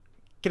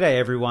G'day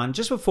everyone.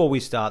 Just before we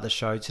start the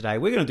show today,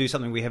 we're going to do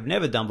something we have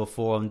never done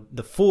before in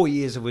the 4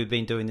 years that we've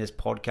been doing this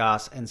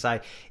podcast and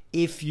say,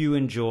 if you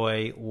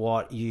enjoy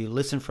what you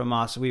listen from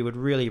us, we would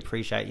really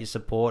appreciate your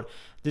support.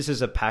 This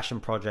is a passion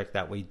project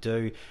that we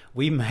do.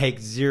 We make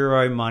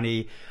zero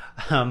money.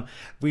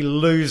 We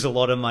lose a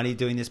lot of money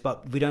doing this,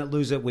 but we don't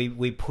lose it.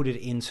 We put it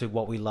into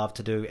what we love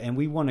to do, and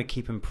we want to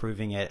keep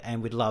improving it,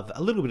 and we'd love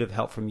a little bit of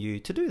help from you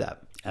to do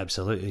that.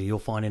 Absolutely. You'll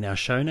find in our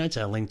show notes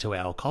our link to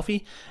our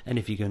coffee, and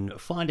if you can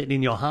find it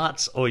in your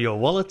hearts or your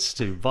wallets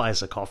to buy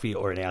us a coffee,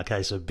 or in our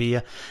case a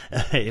beer,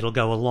 it'll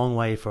go a long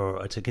way for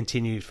us to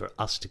continue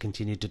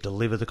to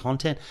deliver the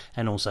content,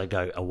 and also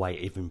go a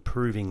way of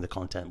improving the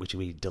content which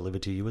we deliver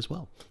to you as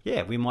well.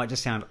 Yeah, we might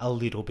just sound a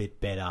little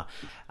bit better.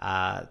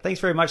 Thanks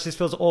very much. This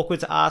feels awkward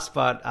to us,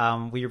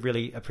 but we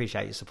really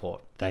appreciate your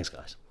support. Thanks,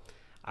 guys.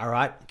 All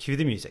right, cue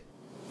the music.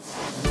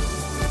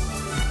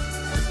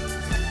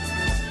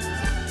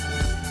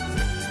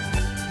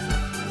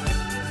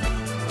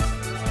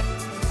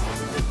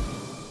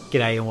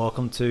 G'day and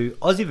welcome to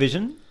Aussie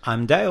Vision.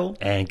 I'm Dale.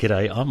 And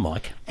g'day, I'm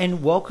Mike.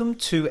 And welcome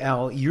to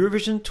our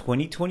Eurovision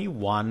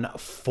 2021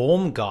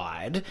 form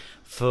guide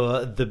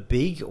for the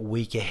big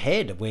week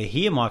ahead. We're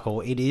here, Michael.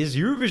 It is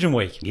Eurovision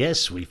week.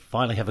 Yes, we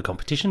finally have a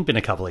competition. Been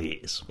a couple of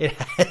years.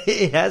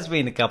 It has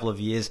been a couple of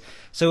years.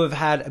 So we've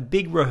had a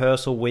big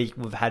rehearsal week.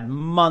 We've had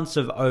months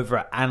of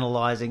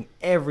over-analysing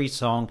every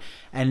song.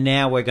 And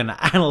now we're going to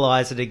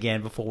analyse it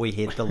again before we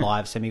hit the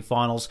live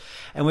semi-finals.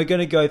 And we're going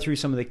to go through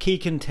some of the key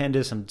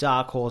contenders, some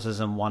dark horses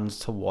and ones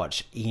to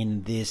watch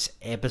in this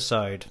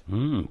episode.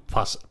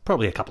 Plus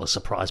probably a couple of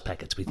surprise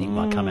packets we think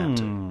might come out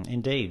too.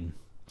 Indeed.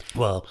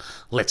 Well,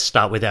 let's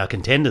start with our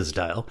contenders,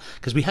 Dale,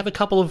 because we have a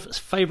couple of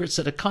favourites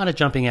that are kind of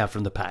jumping out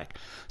from the pack.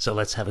 So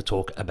let's have a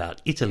talk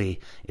about Italy.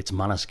 It's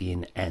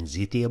Måneskin and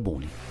Zitti e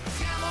Buoni.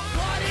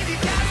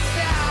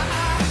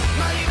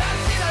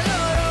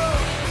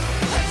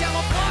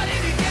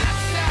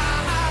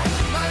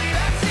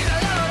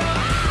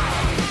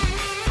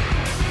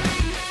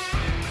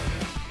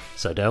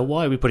 So, Dale,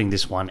 why are we putting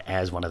this one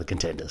as one of the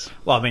contenders?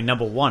 Well, I mean,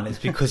 number one is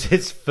because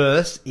it's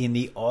first in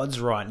the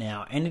odds right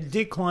now. And it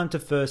did climb to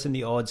first in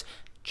the odds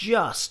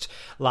just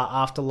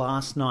after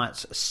last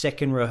night's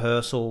second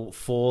rehearsal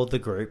for the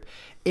group.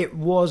 It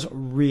was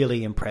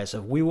really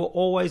impressive. We were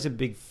always a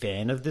big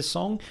fan of this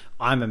song.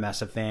 I'm a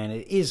massive fan.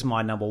 It is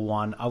my number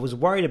one. I was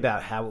worried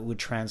about how it would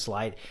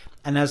translate.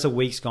 And as the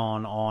week's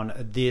gone on,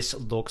 this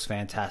looks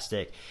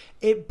fantastic.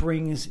 It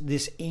brings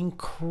this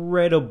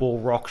incredible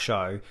rock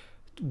show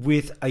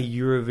with a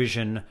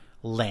Eurovision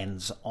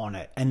lens on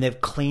it, and they've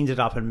cleaned it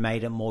up and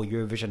made it more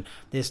Eurovision.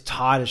 There's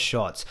tighter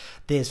shots,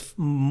 there's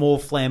more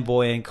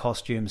flamboyant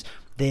costumes,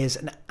 there's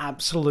an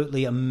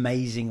absolutely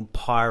amazing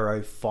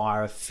pyro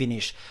fire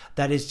finish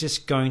that is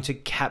just going to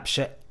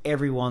capture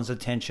everyone's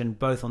attention,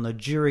 both on the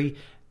jury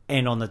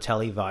and on the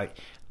televote.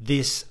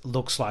 This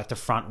looks like the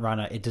front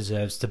runner it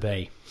deserves to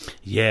be.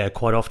 Yeah,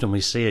 quite often we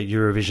see at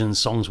Eurovision,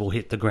 songs will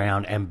hit the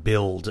ground and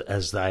build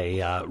as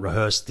they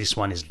rehearse. This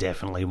one is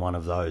definitely one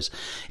of those.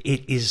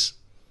 It is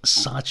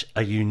such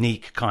a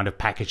unique kind of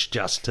package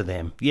just to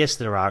them. Yes,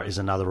 there is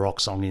another rock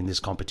song in this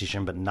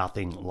competition, but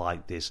nothing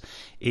like this.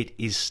 It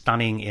is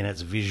stunning in its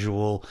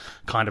visual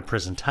kind of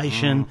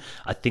presentation.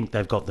 I think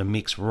they've got the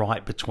mix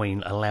right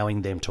between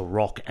allowing them to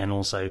rock and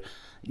also,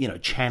 you know,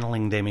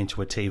 channeling them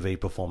into a TV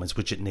performance,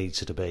 which it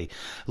needs to be.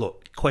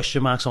 Look,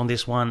 question marks on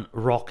this one.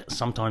 Rock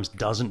sometimes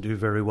doesn't do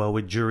very well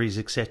with juries,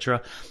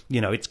 etc.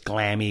 You know, it's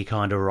glammy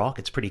kind of rock.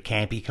 It's pretty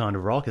campy kind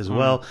of rock as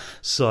well.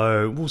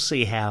 So we'll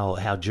see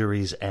how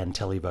juries and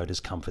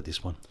televoters come for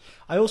this one.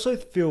 I also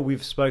feel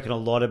we've spoken a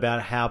lot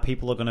about how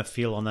people are going to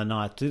feel on the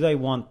night. Do they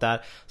want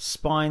that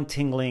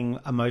spine-tingling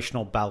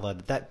emotional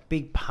ballad, that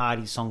big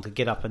party song to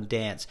get up and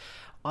dance?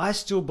 I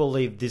still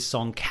believe this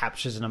song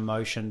captures an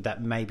emotion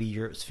that maybe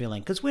Europe's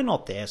feeling, because we're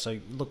not there, so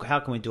look, how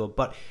can we do it?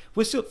 But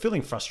we're still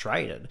feeling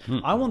frustrated.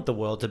 I want the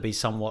world to be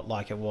somewhat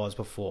like it was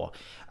before.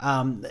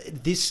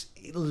 This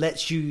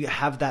lets you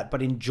have that,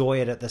 but enjoy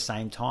it at the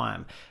same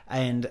time.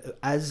 And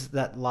as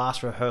that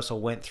last rehearsal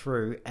went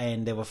through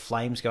and there were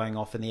flames going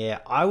off in the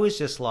air, I was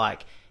just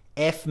like,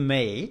 F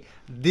me,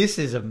 this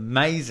is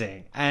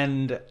amazing.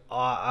 And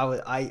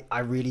I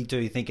really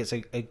do think it's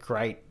a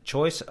great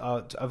choice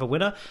of a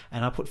winner,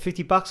 and I put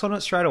 $50 on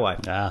it straight away.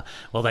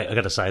 Well, I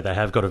got to say, they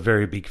have got a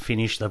very big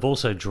finish. They've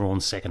also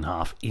drawn second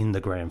half in the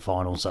grand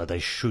final, so they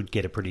should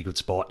get a pretty good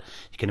spot.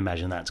 You can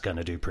imagine that's going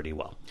to do pretty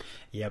well.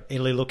 Yep,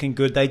 Italy looking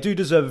good. They do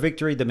deserve a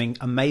victory. They've been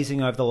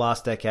amazing over the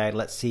last decade.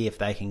 Let's see if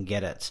they can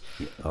get it.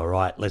 All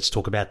right, let's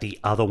talk about the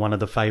other one of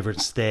the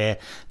favourites there.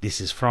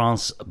 This is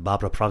France,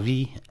 Barbara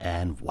Pravi,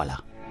 and Voilà.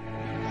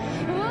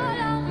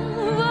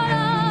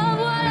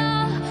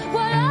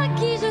 Voilà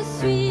qui je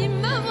suis,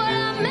 me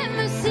voilà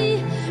même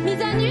si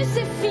mise à nu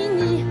c'est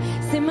fini,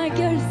 c'est ma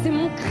gueule, c'est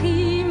mon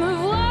cri, me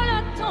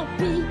voilà tant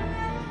pis.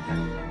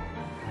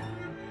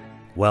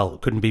 Well,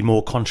 it couldn't be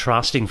more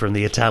contrasting from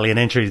the Italian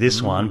entry,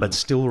 this one, but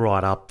still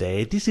right up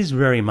there. This is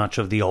very much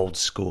of the old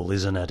school,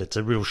 isn't it? It's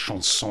a real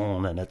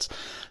chanson, and it's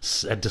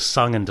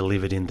sung and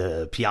delivered in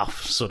the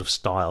Piaf sort of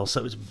style,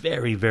 so it's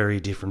very, very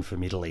different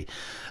from Italy.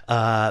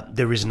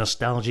 There is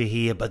nostalgia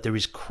here, but there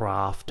is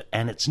craft,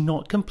 and it's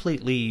not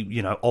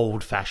completely,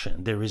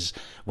 old-fashioned. There is,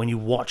 when you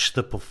watch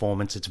the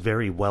performance, it's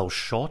very well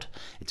shot.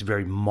 It's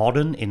very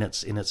modern in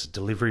its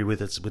delivery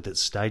with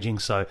its staging,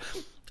 so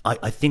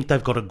I think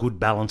they've got a good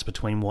balance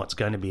between what's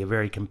going to be a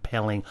very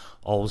compelling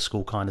old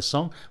school kind of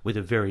song with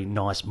a very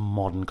nice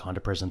modern kind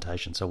of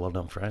presentation. So well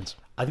done, France.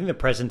 I think the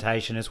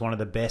presentation is one of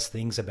the best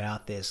things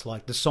about this.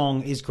 Like, the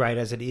song is great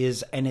as it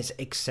is, and it's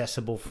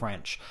accessible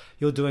French.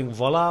 You're doing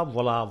voila,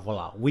 voila,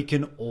 voila. We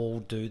can all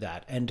do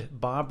that. And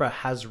Barbara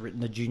has written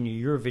the Junior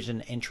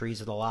Eurovision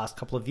entries of the last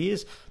couple of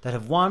years that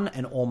have won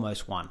and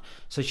almost won.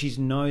 So she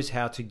knows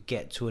how to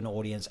get to an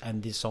audience,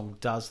 and this song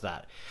does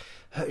that.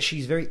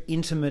 She's very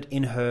intimate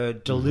in her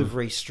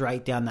delivery,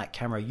 straight down that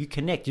camera. You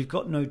connect. You've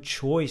got no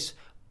choice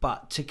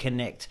but to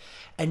connect.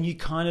 And you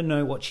kind of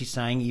know what she's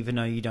saying, even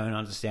though you don't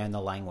understand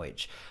the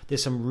language.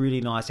 There's some really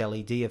nice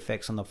LED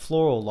effects on the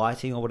floor, or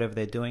lighting, or whatever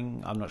they're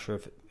doing. I'm not sure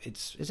if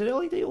is it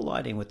LED or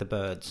lighting with the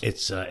birds?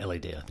 It's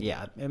LED, I think.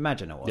 Yeah, I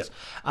imagine it was.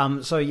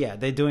 Yep. So yeah,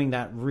 they're doing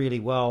that really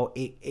well.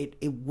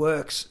 It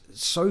works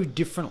so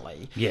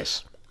differently.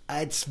 Yes.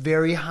 It's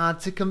very hard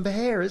to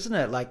compare, isn't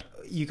it? Like,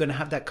 you're going to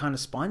have that kind of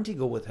spine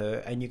tingle with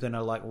her, and you're going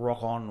to like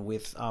rock on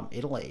with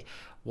Italy.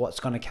 What's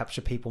going to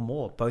capture people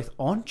more, both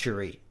on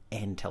jury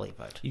and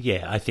televote?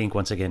 Yeah, I think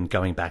once again,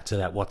 going back to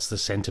that, what's the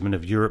sentiment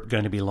of Europe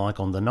going to be like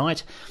on the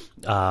night?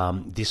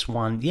 This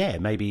one,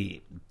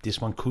 maybe this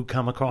one could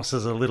come across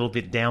as a little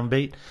bit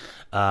downbeat.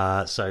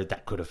 So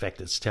that could affect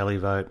its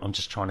televote. I'm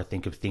just trying to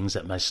think of things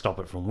that may stop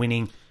it from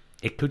winning.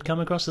 It could come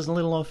across as a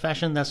little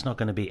old-fashioned. That's not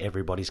going to be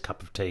everybody's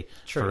cup of tea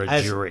for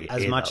a jury.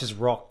 As much as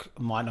rock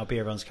might not be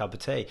everyone's cup of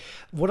tea.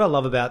 What I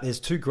love about, there's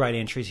two great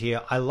entries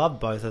here. I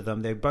love both of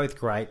them. They're both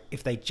great.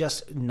 If they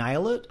just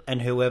nail it,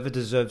 and whoever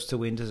deserves to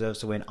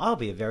win, I'll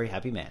be a very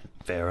happy man.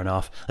 Fair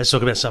enough. Let's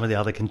talk about some of the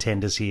other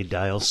contenders here,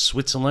 Dale.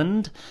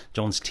 Switzerland,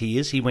 John's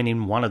Tears. He went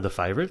in one of the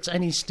favourites,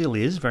 and he still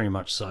is, very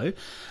much so.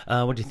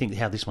 What do you think,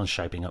 how this one's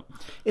shaping up?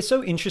 It's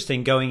so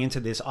interesting going into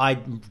this. I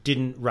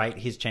didn't rate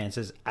his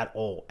chances at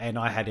all, and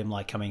I had him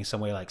like coming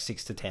somewhere like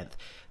 6th to 10th.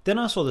 Then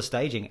I saw the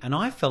staging, and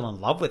I fell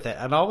in love with it,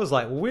 and I was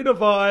like, winner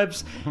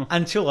vibes,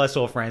 until I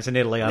saw France and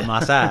Italy, I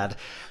must add.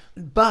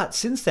 But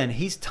since then,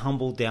 he's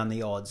tumbled down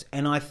the odds,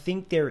 and I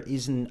think there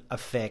is an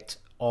effect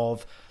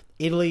of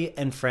Italy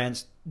and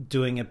France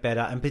doing it better,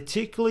 and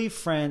particularly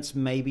France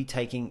maybe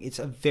taking, it's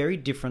a very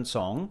different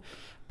song,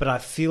 but I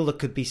feel it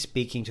could be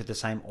speaking to the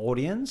same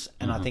audience,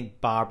 and I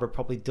think Barbara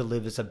probably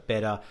delivers a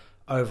better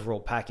overall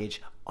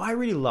package. I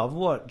really love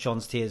what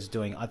John's Tears is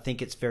doing. I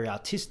think it's very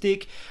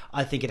artistic.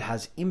 I think it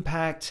has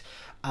impact.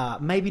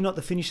 Maybe not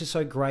the finish is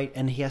so great,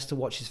 and he has to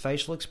watch his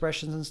facial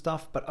expressions and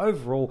stuff, but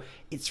overall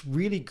it's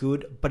really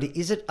good. But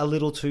is it a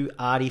little too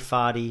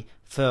arty-farty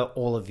for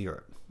all of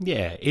Europe?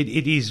 Yeah, it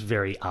is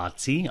very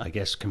artsy, I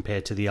guess,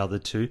 compared to the other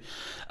two.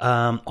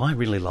 I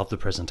really love the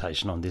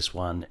presentation on this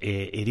one.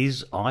 It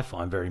is, I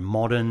find, very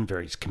modern,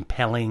 very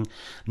compelling,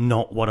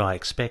 not what I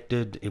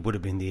expected. It would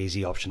have been the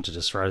easy option to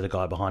just throw the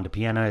guy behind a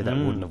piano. That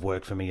wouldn't have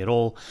worked for me at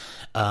all.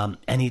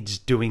 And he's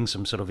doing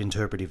some sort of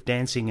interpretive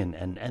dancing,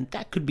 and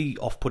that could be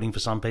off-putting for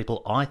some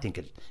people. I think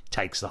it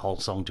takes the whole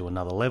song to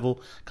another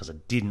level, because I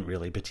didn't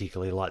really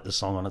particularly like the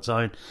song on its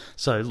own.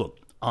 So, look,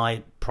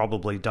 I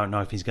probably don't know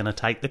if he's going to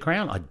take the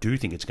crown. I do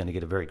think it's going to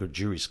get a very good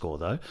jury score,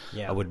 though.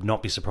 Yeah. I would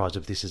not be surprised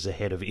if this is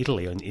ahead of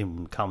Italy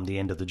and come the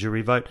end of the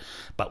jury vote.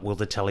 But will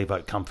the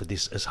televote come for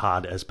this as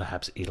hard as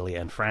perhaps Italy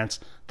and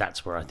France?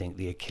 That's where I think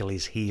the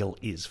Achilles heel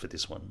is for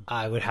this one.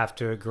 I would have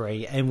to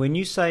agree. And when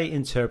you say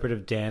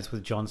interpretive dance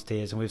with John's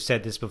Tears, and we've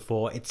said this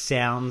before, it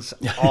sounds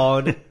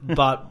odd,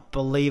 but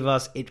believe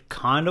us, it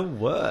kind of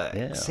works.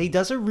 Yeah. He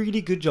does a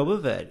really good job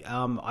of it.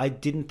 I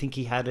didn't think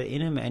he had it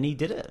in him, and he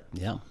did it.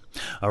 Yeah.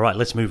 All right,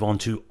 let's move on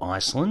to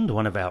Iceland,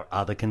 one of our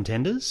other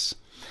contenders.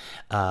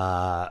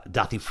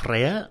 Daði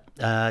Freyr,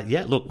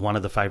 look, one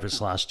of the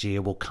favourites last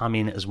year, will come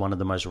in as one of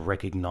the most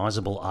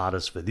recognisable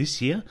artists for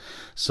this year.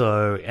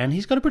 And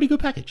he's got a pretty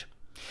good package.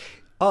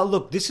 Oh,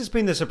 look, this has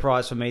been the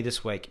surprise for me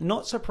this week.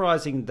 Not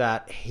surprising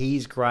that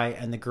he's great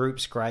and the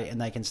group's great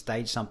and they can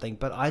stage something,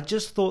 but I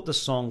just thought the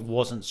song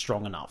wasn't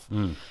strong enough.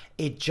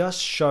 It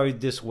just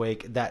showed this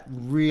week that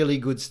really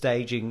good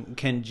staging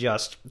can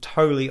just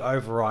totally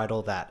override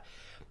all that.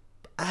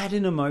 Add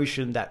an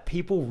emotion that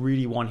people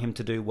really want him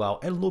to do well.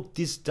 And look,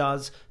 this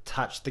does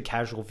touch the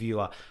casual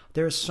viewer.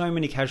 There are so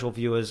many casual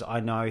viewers I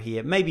know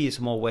here. Maybe it's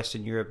more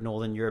Western Europe,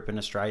 Northern Europe and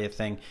Australia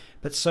thing.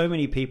 But so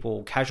many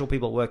people, casual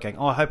people at work going,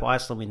 I hope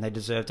Iceland win. They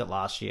deserved it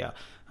last year.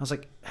 I was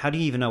like, how do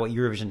you even know what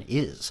Eurovision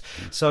is?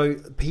 So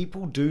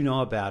people do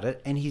know about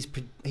it. And he's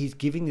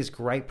giving this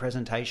great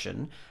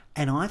presentation.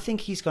 And I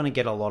think he's going to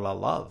get a lot of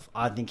love.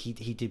 I think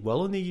he did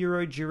well in the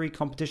Euro jury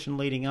competition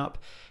leading up.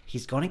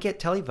 He's going to get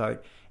televote.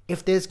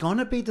 If there's going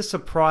to be the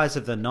surprise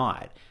of the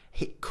night,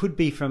 it could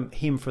be from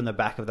him from the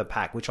back of the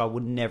pack, which I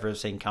would never have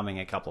seen coming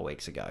a couple of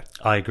weeks ago.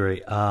 I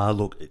agree.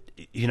 Look,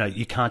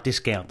 you can't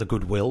discount the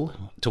goodwill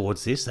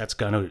towards this. That's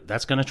going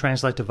to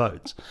translate to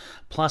votes.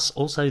 Plus,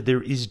 also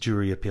there is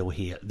jury appeal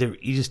here. There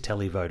is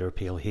televoter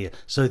appeal here.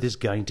 So there's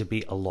going to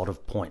be a lot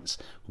of points.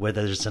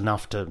 Whether there's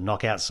enough to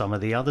knock out some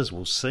of the others,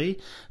 we'll see.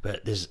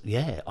 But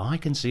I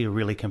can see a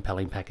really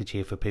compelling package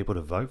here for people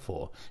to vote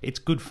for. It's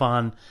good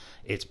fun.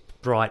 It's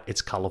bright,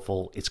 it's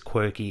colourful, it's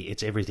quirky,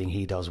 it's everything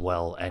he does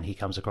well, and he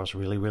comes across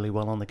really, really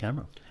well on the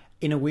camera.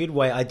 In a weird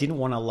way, I didn't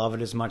want to love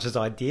it as much as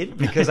I did,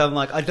 because I'm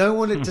like, I don't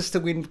want it just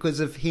to win because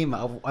of him.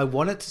 I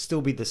want it to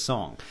still be the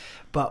song.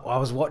 But I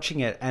was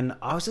watching it, and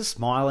I was just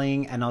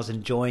smiling, and I was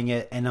enjoying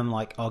it, and I'm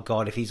like, oh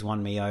God, if he's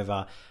won me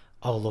over,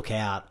 oh, look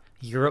out.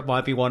 Europe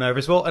might be won over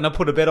as well, and I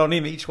put a bet on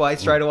him each way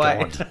straight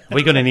away.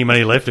 We got any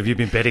money left? Have you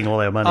been betting all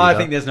our money? I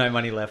think there's no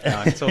money left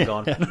now. It's all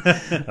gone.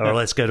 All right,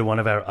 let's go to one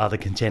of our other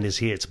contenders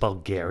here. It's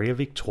Bulgaria,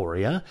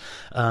 Victoria.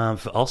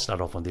 I'll start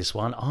off on this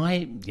one.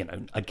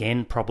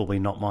 Again, probably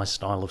not my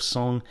style of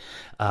song.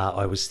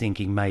 I was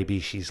thinking maybe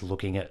she's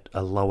looking at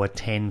a lower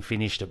 10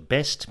 finished at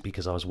best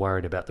because I was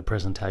worried about the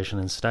presentation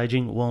and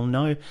staging. Well,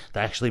 no,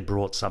 they actually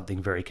brought something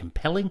very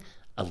compelling.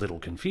 A little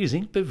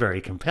confusing, but very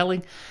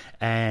compelling,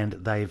 and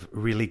they've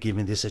really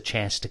given this a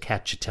chance to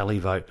catch a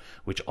televote,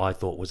 which I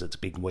thought was its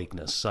big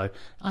weakness. So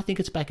I think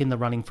it's back in the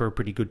running for a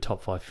pretty good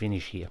top 5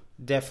 finish here.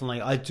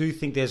 Definitely. I do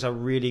think there's a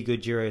really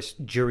good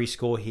jury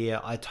score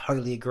here. I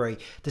totally agree.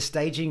 The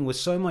staging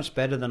was so much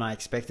better than I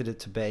expected it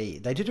to be.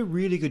 They did a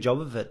really good job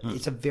of it.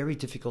 It's a very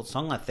difficult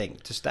song, I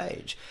think, to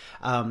stage.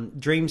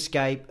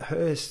 Dreamscape,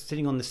 her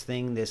sitting on this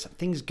thing, there's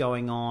things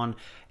going on.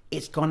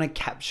 It's going to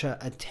capture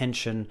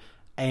attention.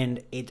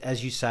 And it,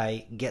 as you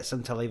say, gets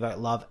some televote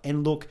love.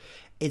 And look,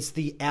 it's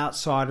the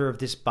outsider of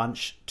this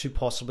bunch to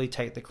possibly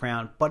take the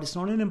crown, but it's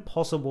not an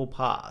impossible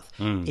path.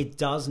 It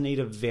does need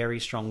a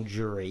very strong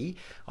jury,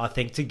 I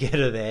think, to get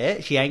her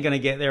there. She ain't going to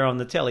get there on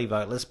the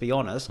televote, let's be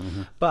honest.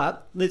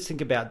 But let's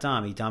think about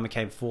Dami. Dami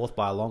came fourth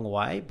by a long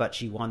way, but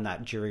she won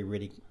that jury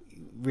really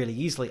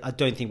easily. I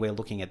don't think we're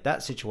looking at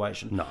that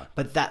situation. No.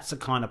 But that's the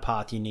kind of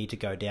path you need to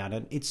go down,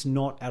 and it's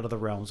not out of the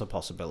realms of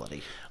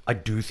possibility. I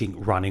do think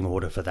running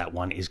order for that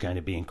one is going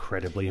to be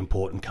incredibly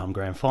important come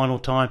grand final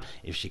time.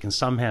 If she can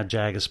somehow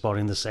jag a spot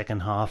in the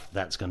second half,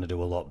 that's going to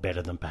do a lot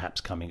better than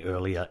perhaps coming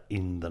earlier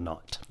in the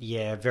night.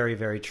 Yeah, very,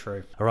 very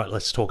true. All right,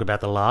 let's talk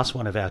about the last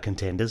one of our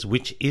contenders,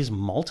 which is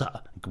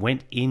Malta.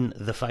 Went in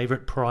the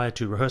favourite prior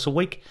to rehearsal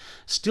week.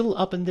 Still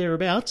up and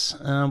thereabouts.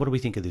 What do we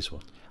think of this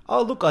one?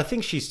 Oh, look, I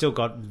think she's still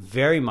got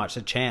very much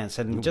a chance.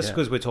 And just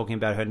because we're talking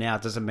about her now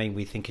doesn't mean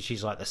we think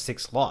she's like the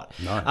sixth lot.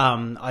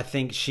 No. I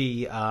think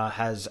she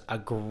has a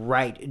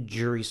great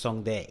jury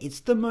song there.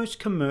 It's the most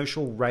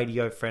commercial,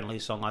 radio-friendly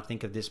song, I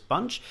think, of this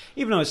bunch,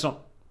 even though it's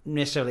not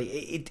necessarily...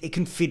 It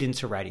can fit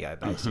into radio,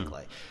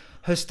 basically.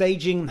 Her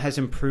staging has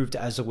improved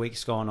as the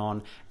week's gone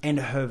on, and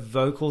her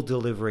vocal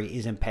delivery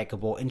is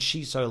impeccable, and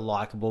she's so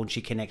likeable, and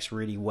she connects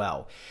really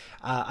well.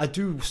 I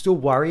do still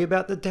worry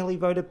about the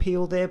televote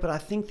appeal there, but I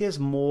think there's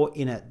more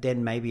in it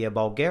than maybe a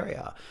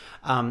Bulgaria.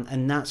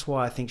 And that's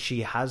why I think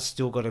she has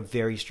still got a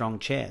very strong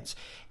chance.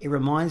 It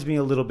reminds me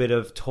a little bit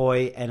of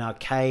Toy and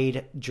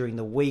Arcade during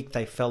the week.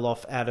 They fell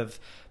off out of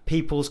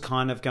people's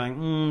kind of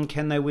going,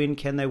 can they win?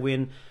 Can they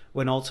win?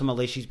 When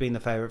ultimately she's been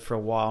the favourite for a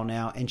while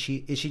now, and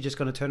is she just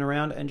going to turn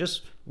around and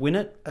just win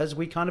it as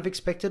we kind of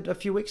expected a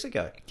few weeks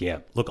ago? Yeah,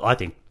 look, I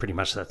think pretty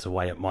much that's the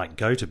way it might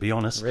go, to be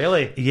honest.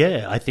 Really?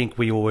 Yeah, I think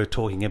we all were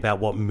talking about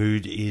what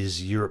mood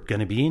is Europe going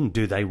to be in.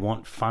 Do they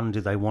want fun?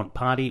 Do they want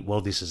party? Well,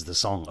 this is the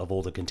song of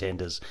all the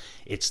contenders.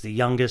 It's the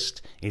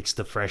youngest, it's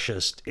the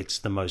freshest, it's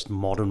the most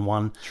modern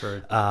one.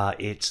 True.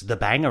 It's the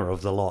banger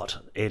of the lot.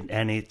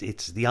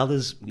 It's the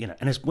others,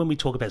 and it's when we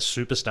talk about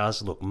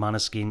superstars, look,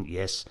 Måneskin,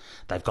 yes,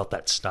 they've got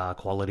that star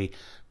quality,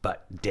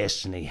 but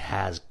Destiny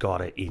has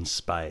got it in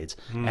spades,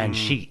 and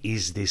she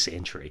is this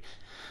entry.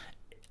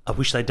 I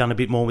wish they'd done a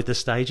bit more with the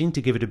staging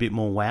to give it a bit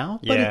more wow,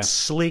 but it's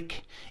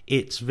slick,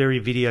 it's very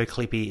video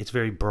clippy, it's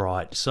very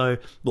bright. So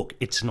look,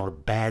 it's not a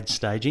bad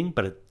staging,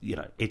 but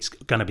it's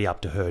going to be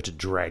up to her to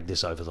drag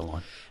this over the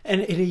line.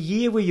 And in a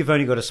year where you've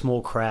only got a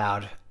small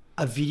crowd,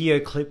 a video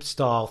clip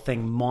style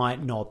thing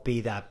might not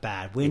be that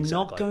bad. We're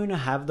not going to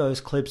have those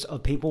clips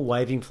of people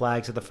waving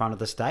flags at the front of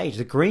the stage.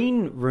 The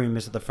green room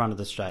is at the front of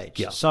the stage.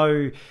 Yeah.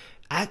 So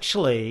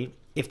actually,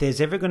 if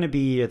there's ever going to be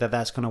a year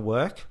that's going to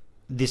work,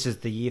 this is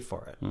the year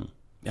for it.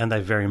 And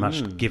they've very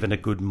much given a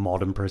good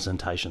modern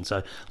presentation.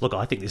 So, look,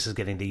 I think this is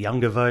getting the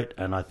younger vote,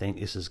 and I think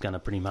this is going to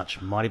pretty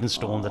much might even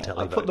storm the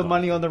televote. I put the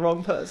money on the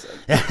wrong person.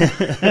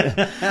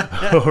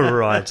 All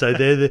right, so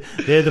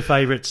they're the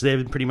favourites.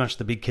 They're pretty much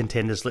the big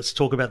contenders. Let's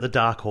talk about the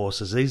dark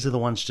horses. These are the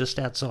ones just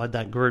outside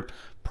that group.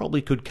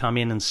 Probably could come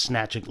in and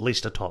snatch at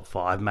least a top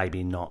 5,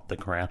 maybe not the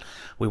crown.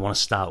 We want to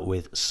start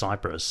with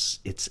Cyprus.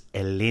 It's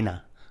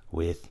Elena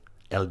with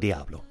El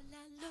Diablo.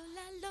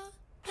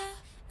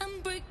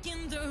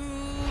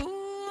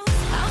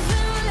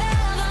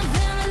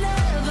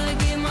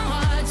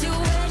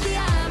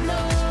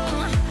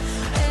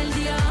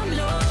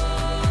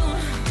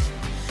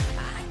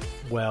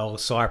 Well,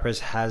 Cyprus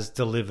has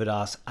delivered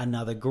us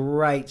another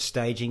great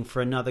staging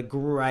for another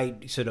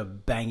great sort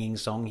of banging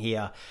song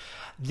here.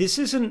 This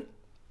isn't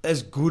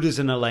as good as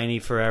an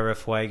Eleni Ferreira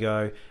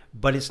Fuego,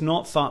 but it's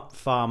not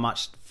far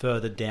much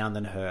further down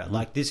than her.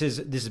 Like this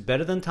is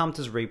better than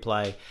Tamta's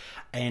Replay,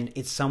 and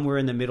it's somewhere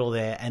in the middle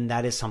there, and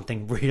that is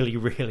something really,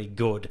 really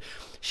good.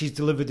 She's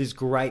delivered this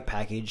great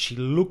package. She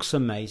looks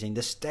amazing.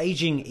 The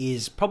staging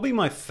is probably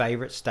my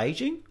favourite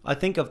staging, I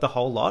think, of the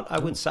whole lot, I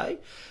would say.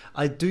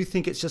 I do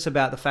think it's just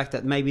about the fact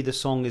that maybe the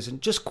song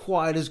isn't just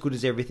quite as good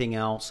as everything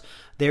else.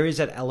 There is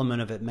that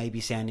element of it maybe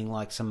sounding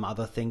like some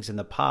other things in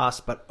the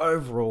past, but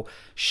overall,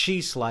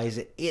 she slays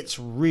it. It's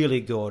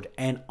really good,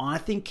 and I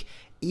think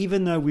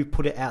even though we've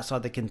put it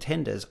outside the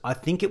contenders, I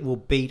think it will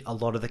beat a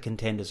lot of the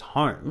contenders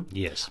home.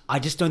 Yes. I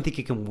just don't think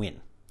it can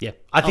win. Yeah.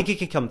 I think it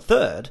can come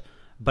third,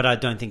 but I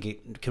don't think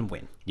it can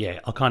win.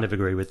 Yeah, I kind of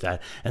agree with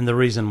that. And the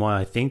reason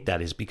why I think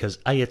that is because,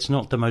 A, it's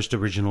not the most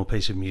original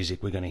piece of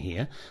music we're going to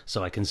hear,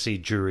 so I can see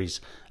juries,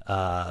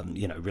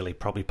 really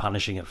probably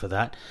punishing it for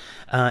that.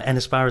 And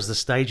as far as the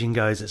staging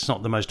goes, it's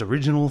not the most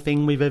original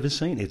thing we've ever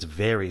seen. It's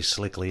very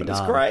slickly done. It's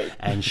great.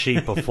 And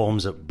she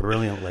performs it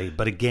brilliantly.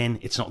 But again,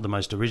 it's not the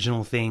most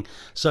original thing.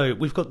 So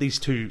we've got these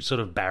two sort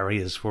of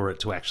barriers for it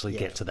to actually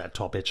get to that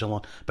top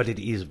echelon. But it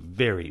is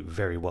very,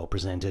 very well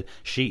presented.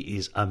 She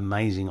is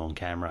amazing on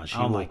camera. She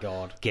my will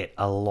God. get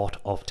a lot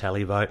of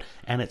televote,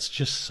 and it's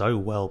just so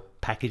well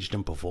packaged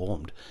and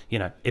performed.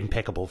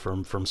 Impeccable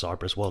from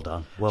Cyprus. Well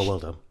done. Well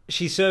done.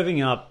 She's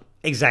serving up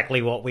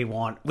exactly what we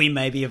want. We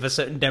may be of a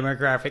certain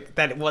demographic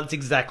that wants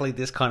exactly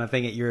this kind of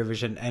thing at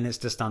Eurovision, and it's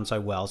just done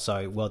so well.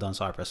 So well done,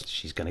 Cyprus.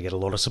 She's going to get a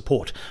lot of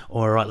support.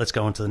 All right, let's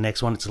go on to the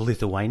next one. It's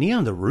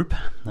Lithuania, the Rup.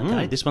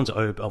 Okay, this one's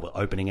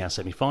opening our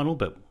semi-final,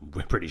 but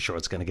we're pretty sure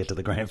it's going to get to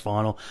the grand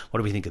final. What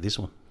do we think of this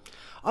one?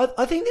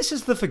 I think this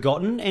is the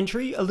forgotten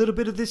entry a little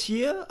bit of this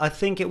year. I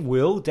think it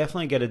will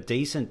definitely get a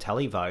decent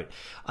televote.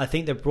 I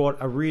think they've brought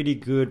a really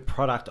good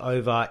product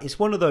over. It's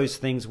one of those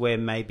things where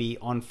maybe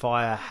On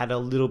Fire had a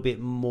little bit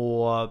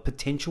more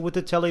potential with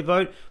the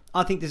televote.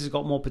 I think this has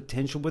got more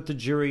potential with the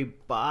jury,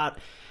 but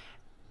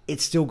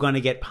it's still going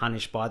to get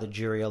punished by the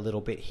jury a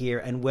little bit here.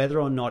 And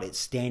whether or not it's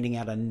standing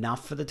out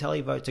enough for the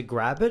televote to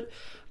grab it,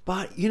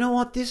 but you know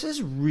what? This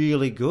is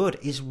really good.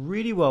 It's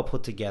really well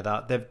put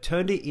together. They've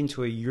turned it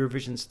into a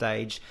Eurovision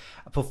stage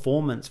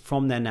performance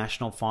from their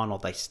national final.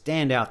 They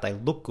stand out. They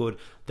look good.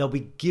 They'll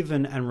be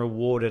given and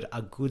rewarded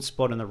a good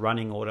spot in the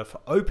running order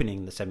for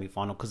opening the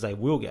semi-final, because they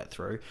will get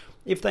through.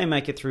 If they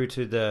make it through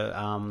to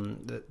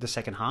the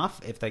second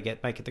half, if they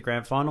make it the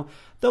grand final,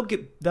 they'll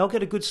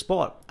get a good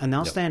spot, and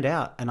they'll stand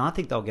out. And I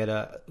think they'll get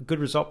a good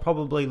result,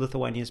 probably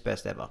Lithuania's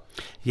best ever.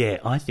 Yeah,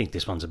 I think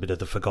this one's a bit of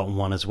the forgotten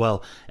one as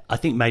well. I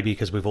think maybe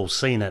because we've all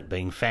seen it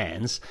being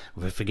fans,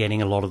 we're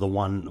forgetting a lot of the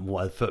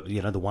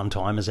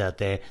one-timers out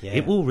there. Yeah.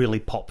 It will really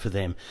pop for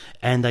them,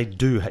 and they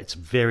do. It's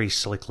very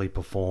slickly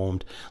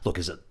performed. Look,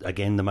 is it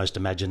again the most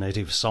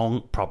imaginative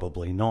song?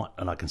 Probably not,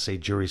 and I can see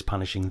juries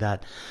punishing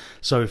that.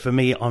 So for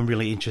me, I'm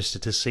really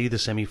interested to see the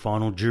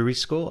semi-final jury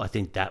score. I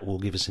think that will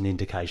give us an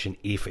indication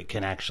if it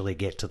can actually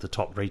get to the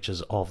top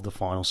reaches of the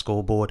final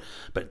scoreboard.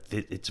 But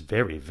it's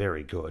very,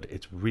 very good.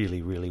 It's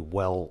really, really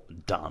well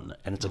done,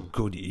 and it's a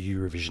good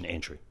Eurovision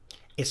entry.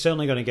 It's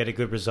certainly going to get a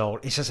good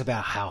result. It's just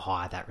about how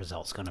high that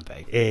result's going to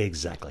be.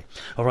 Exactly.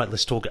 All right,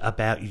 let's talk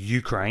about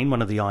Ukraine,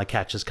 one of the eye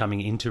catchers coming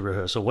into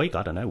rehearsal week.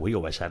 I don't know, we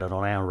always had it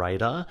on our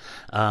radar.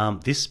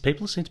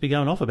 People seem to be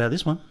going off about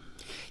this one.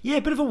 Yeah,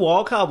 a bit of a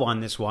wildcard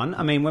one, this one.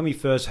 I mean, when we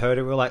first heard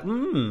it, we were like,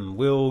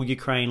 will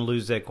Ukraine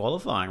lose their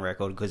qualifying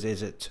record because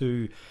is it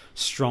too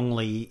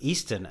strongly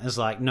Eastern? It's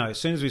like, no, as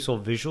soon as we saw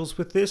visuals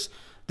with this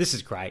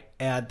is great.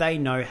 They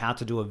know how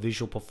to do a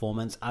visual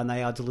performance, and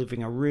they are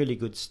delivering a really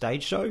good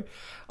stage show.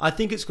 I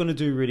think it's going to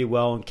do really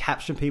well and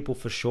capture people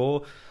for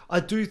sure.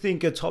 I do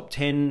think a top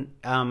 10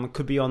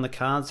 could be on the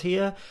cards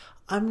here.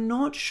 I'm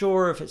not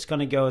sure if it's going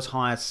to go as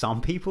high as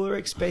some people are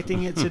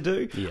expecting it to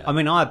do. Yeah. I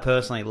mean, I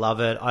personally love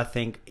it. I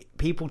think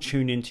people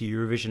tune into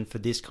Eurovision for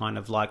this kind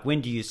of when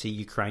do you see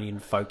Ukrainian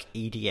folk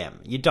EDM?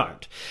 You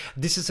don't.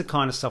 This is the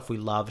kind of stuff we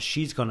love.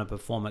 She's going to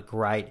perform it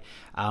great.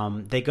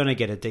 They're going to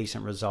get a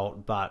decent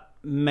result, but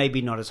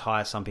maybe not as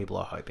high as some people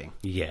are hoping.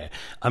 Yeah.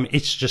 I mean,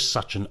 it's just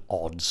such an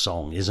odd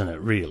song, isn't it,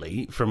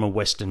 really? From a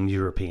Western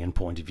European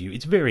point of view,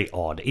 it's very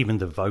odd. Even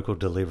the vocal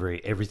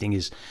delivery, everything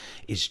is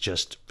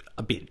just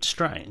a bit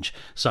strange.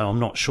 So I'm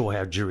not sure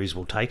how juries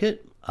will take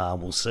it.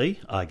 We'll see,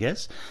 I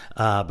guess.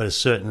 But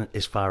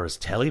as far as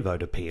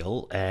televote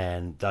appeal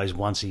and those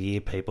once-a-year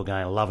people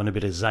going, loving a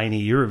bit of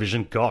zany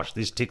Eurovision, gosh,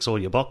 this ticks all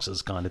your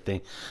boxes kind of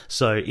thing.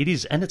 So it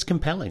is, and it's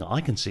compelling. I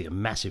can see a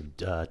massive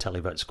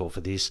televote score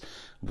for this.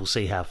 We'll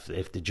see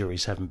if the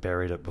juries haven't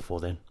buried it before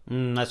then.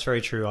 That's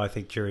very true. I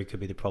think jury could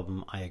be the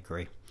problem. I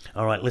agree.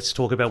 All right, let's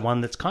talk about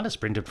one that's kind of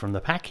sprinted from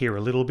the pack here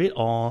a little bit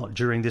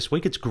during this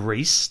week. It's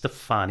Greece,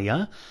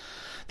 Stefania.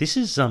 This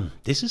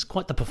is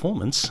quite the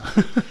performance.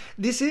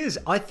 This is.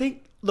 I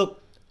think.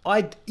 Look,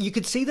 you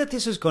could see that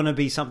this was going to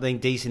be something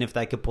decent if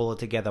they could pull it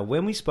together.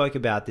 When we spoke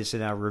about this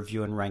in our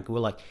review and rank, we were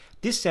like,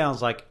 this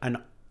sounds like an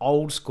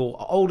older school,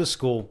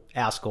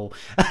 our school,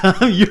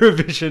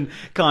 Eurovision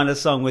kind of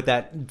song with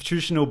that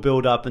traditional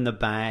build up and the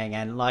bang,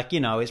 and like, you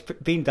know, it's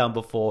been done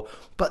before,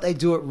 but they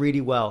do it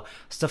really well.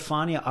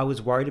 Stefania, I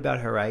was worried about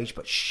her age,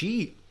 but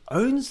she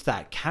owns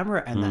that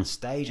camera and that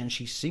stage, and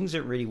she sings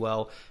it really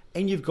well.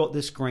 And you've got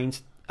this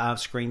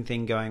screen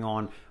thing going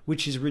on,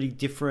 which is really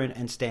different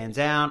and stands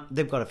out.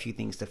 They've got a few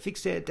things to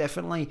fix there,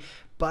 definitely,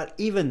 but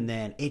even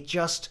then,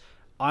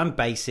 I'm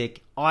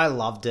basic. I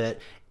loved it.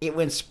 It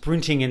went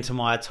sprinting into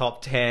my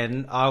top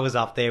 10. I was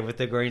up there with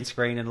the green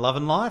screen and Love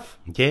and Life.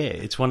 Yeah,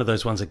 it's one of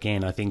those ones,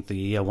 again, I think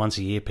the once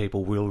a year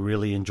people will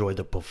really enjoy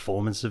the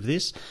performance of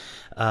this.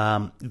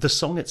 The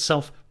song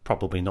itself,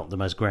 probably not the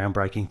most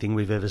groundbreaking thing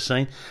we've ever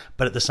seen,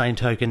 but at the same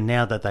token,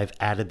 now that they've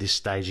added this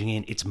staging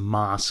in, it's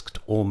masked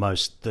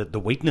almost the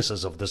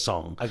weaknesses of the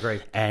song.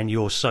 Agreed. And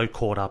you're so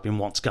caught up in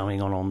what's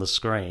going on the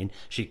screen,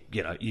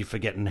 you're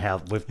forgetting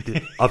how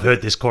I've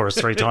heard this chorus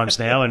 3 times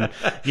now, and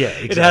yeah,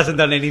 exactly. It hasn't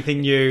done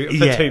anything new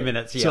for 2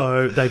 minutes. Yeah.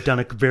 So they've done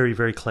a very,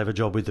 very clever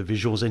job with the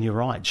visuals, and you're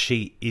right,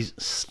 she is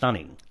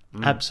stunning.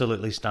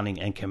 Absolutely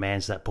stunning, and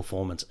commands that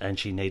performance, and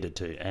she needed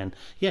to. And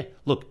yeah,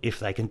 look, if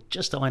they can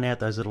just iron out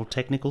those little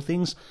technical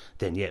things,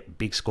 then yeah,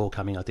 big score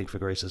coming, I think, for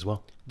Greece as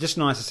well. Just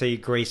nice to see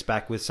Greece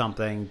back with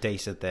something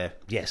decent there.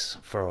 Yes,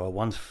 for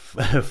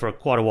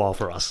quite a while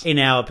for us. In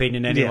our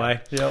opinion, anyway.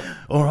 Yeah. Yep.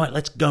 All right,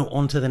 let's go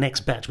on to the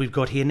next batch we've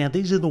got here. Now,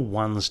 these are the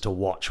ones to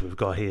watch we've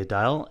got here,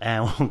 Dale,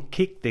 and we'll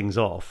kick things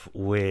off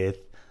with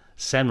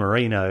San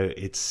Marino.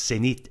 It's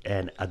Zenit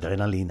and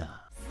Adrenalina.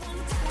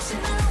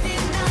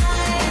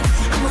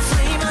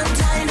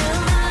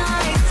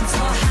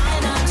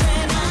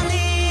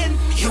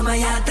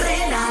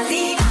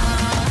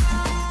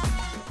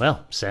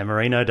 Well, San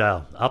Marino,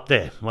 Dale, up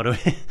there.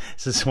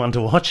 Is this one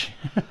to watch?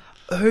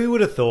 Who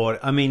would have thought?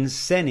 I mean,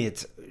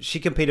 Zenit, she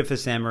competed for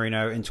San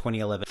Marino in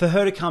 2011. For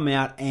her to come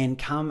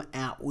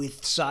out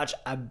with such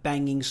a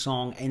banging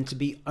song and to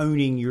be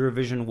owning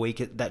Eurovision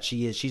week that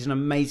she is, she's an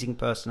amazing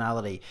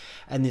personality.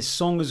 And this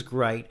song is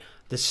great.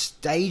 The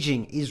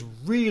staging is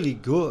really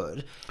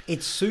good.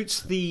 It suits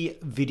the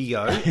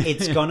video.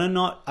 It's gonna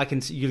not. I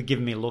can see you're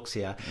giving me looks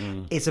here.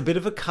 It's a bit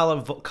of a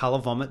color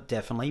vomit,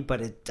 definitely,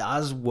 but it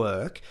does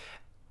work.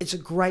 It's a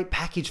great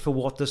package for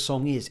what the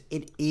song is.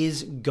 It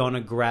is gonna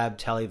grab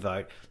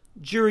televote.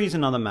 Jury is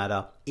another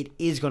matter. It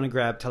is gonna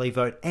grab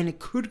televote, and it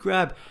could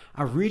grab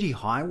a really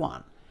high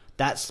one.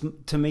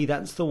 To me,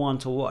 that's the one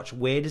to watch.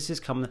 Where does this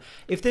come?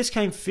 If this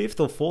came 5th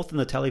or 4th in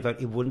the televote,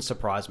 it wouldn't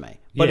surprise me.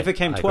 But if it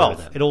came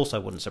 12th, it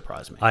also wouldn't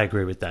surprise me. I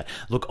agree with that.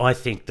 Look, I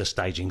think the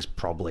staging's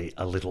probably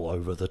a little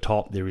over the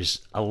top. There is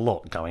a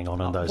lot going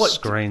on those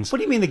screens. What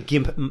do you mean the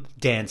GIMP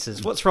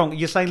dances? What's wrong?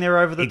 You're saying they're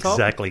over the top?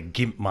 Exactly.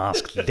 GIMP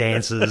masked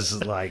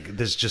dances. Like,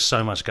 there's just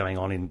so much going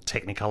on in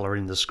Technicolor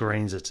in the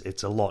screens.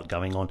 It's a lot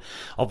going on.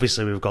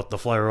 Obviously, we've got the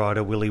Flow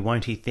Rider Willy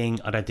Won't He thing.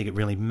 I don't think it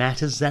really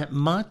matters that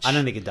much. I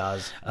don't think it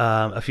does.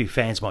 A few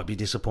fans might be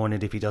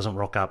disappointed if he doesn't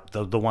rock up.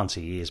 The once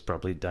a years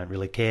probably don't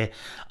really care.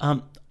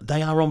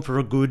 They are on for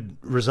a good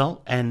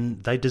result,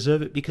 and they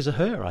deserve it because of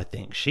her, I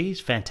think. She's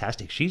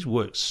fantastic. She's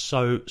worked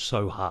so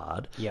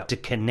hard to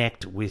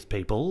connect with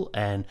people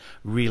and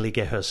really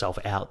get herself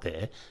out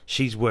there.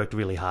 She's worked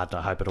really hard, and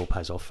I hope it all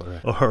pays off for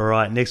her. All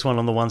right, next one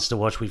on the ones to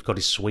watch we've got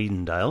is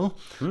Sweden, Dale.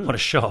 What a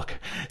shock.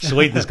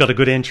 Sweden's got a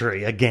good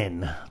entry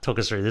again. Talk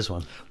us through this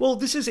one. Well,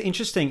 this is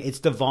interesting. It's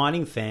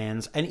dividing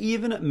fans, and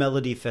even at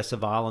Melody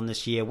Festivalen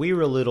this year, we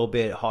were a little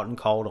bit hot and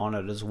cold on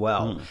it as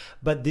well.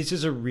 But this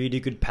is a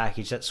really good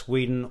package that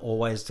Sweden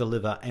always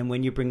deliver, and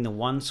when you bring the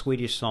one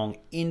Swedish song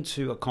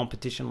into a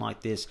competition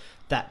like this,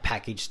 that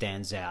package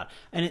stands out,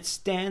 and it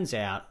stands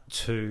out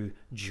to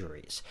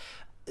juries.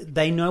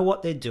 They know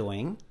what they're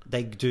doing.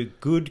 They do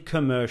good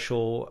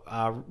commercial,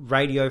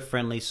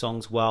 radio-friendly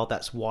songs well.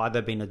 That's why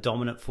they've been a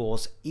dominant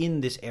force in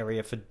this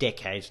area for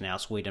decades now,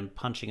 Sweden,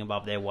 punching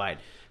above their weight.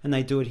 And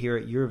they do it here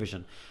at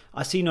Eurovision.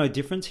 I see no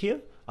difference here.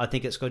 I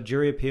think it's got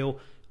jury appeal.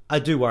 I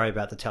do worry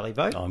about the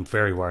televote. I'm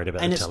very worried about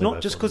the televote. And it's not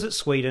just because it's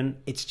Sweden.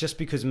 It's just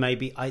because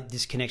maybe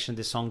this connection to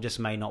this song just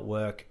may not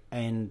work.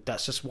 And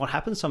that's just what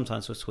happens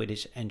sometimes with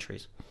Swedish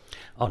entries.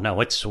 Oh, no,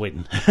 it's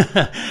Sweden.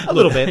 A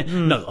little bit.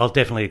 No, I'll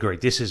definitely agree.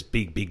 This is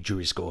big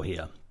jury score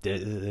here.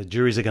 The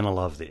juries are going to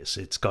love this.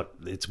 It's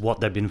what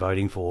they've been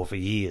voting for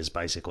years,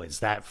 basically. It's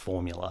that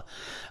formula.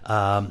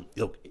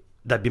 Look,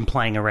 they've been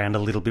playing around a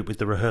little bit with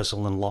the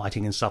rehearsal and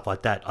lighting and stuff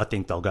like that. I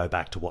think they'll go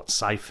back to what's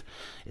safe.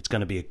 It's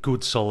going to be a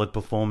good, solid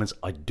performance.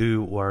 I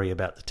do worry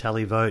about the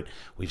televote.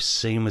 We've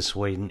seen with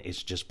Sweden,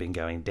 it's just been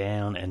going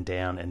down and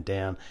down and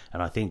down.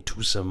 And I think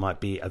Tusse might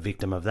be a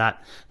victim of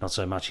that. Not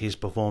so much his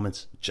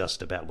performance,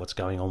 just about what's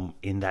going on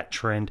in that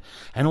trend.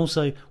 And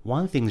also,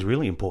 one thing's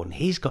really important.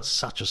 He's got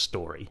such a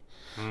story.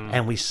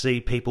 And we see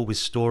people with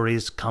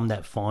stories come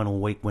that final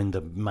week when the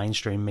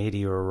mainstream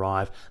media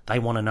arrive. They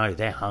want to know.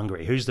 They're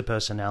hungry. Who's the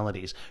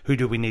personalities? Who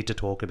do we need to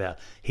talk about?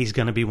 He's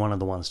going to be one of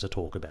the ones to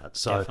talk about.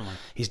 So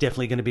he's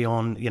definitely going to be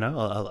on,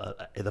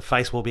 the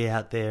face will be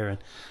out there.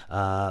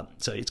 And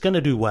so it's going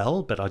to do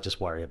well, but I just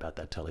worry about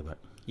that televote.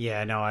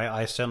 Yeah, no,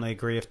 I certainly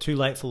agree. If Too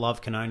Late for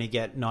Love can only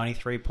get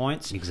 93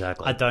 points,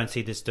 Exactly. I don't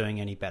see this doing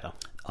any better.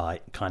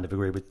 I kind of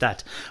agree with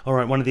that. All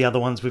right, one of the other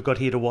ones we've got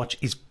here to watch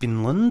is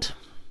Finland.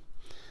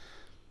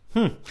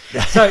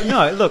 So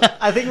no, look,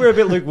 I think we're a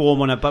bit lukewarm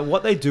on it, but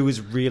what they do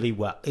is really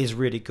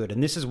good,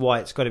 and this is why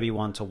it's got to be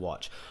one to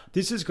watch.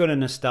 This has got a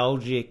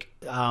nostalgic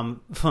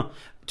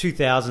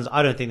 2000s.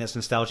 I don't think that's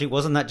nostalgic.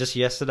 Wasn't that just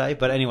yesterday?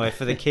 But anyway,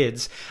 for the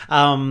kids,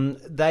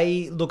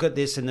 they look at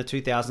this in the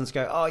 2000s,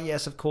 go, "Oh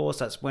yes, of course,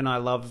 that's when I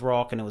loved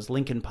rock, and it was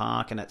Linkin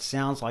Park, and it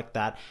sounds like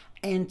that."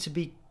 And to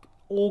be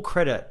all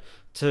credit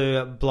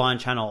to Blind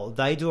Channel,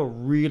 they do a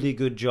really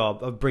good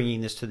job of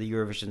bringing this to the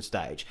Eurovision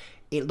stage.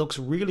 It looks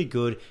really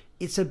good.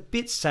 It's a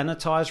bit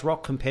sanitized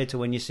rock compared to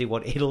when you see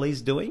what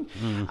Italy's doing.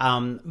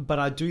 But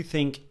I do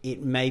think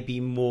it may be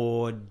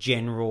more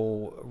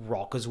general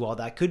rock as well.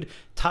 That could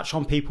touch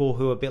on people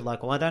who are a bit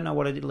like, well, I don't know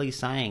what Italy's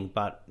saying,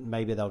 but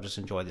maybe they'll just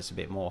enjoy this a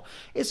bit more.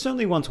 It's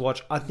certainly one to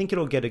watch. I think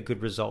it'll get a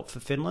good result for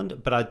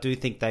Finland, but I do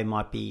think they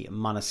might be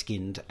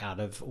Måneskin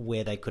out of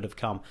where they could have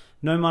come.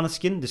 No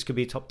Måneskin, this could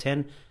be top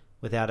 10.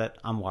 Without it,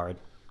 I'm worried.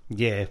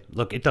 Yeah,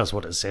 look, it does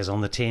what it says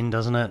on the tin,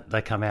 doesn't it?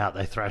 They come out,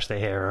 they thrash their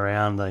hair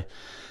around, they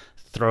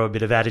throw a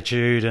bit of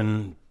attitude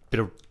and a bit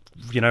of,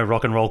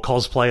 rock and roll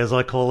cosplay, as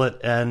I call it.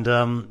 And,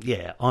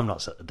 yeah, I'm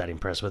not that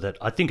impressed with it.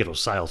 I think it'll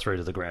sail through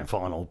to the grand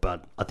final,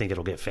 but I think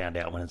it'll get found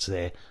out when it's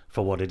there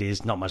for what it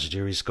is. Not much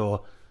jury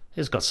score.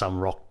 It's got some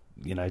rock,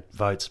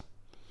 votes.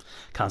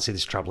 Can't see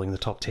this troubling the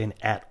top 10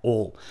 at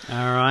all.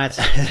 All right.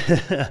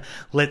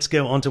 Let's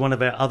go on to one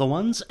of our other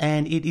ones,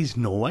 and it is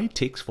Norway,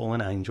 Tix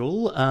Fallen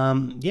Angel.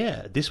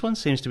 Yeah, this one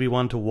seems to be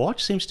one to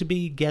watch, seems to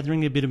be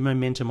gathering a bit of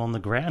momentum on the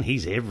ground.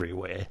 He's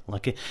everywhere.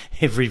 Like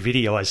every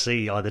video I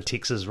see, either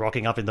Tix is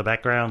rocking up in the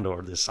background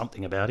or there's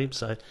something about him,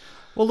 so...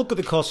 Well, look at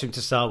the costume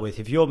to start with.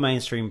 If you're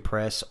mainstream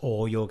press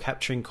or you're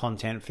capturing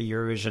content for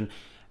Eurovision,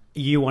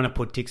 you want to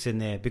put Tix in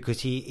there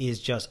because he is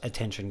just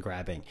attention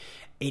grabbing.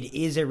 It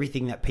is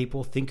everything that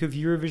people think of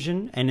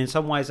Eurovision, and in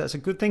some ways that's a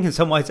good thing, in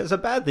some ways that's a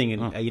bad thing,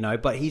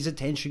 and, but he's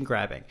attention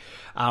grabbing.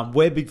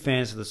 We're big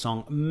fans of the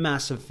song,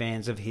 massive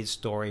fans of his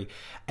story,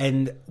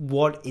 and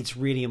what it's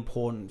really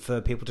important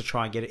for people to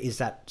try and get it is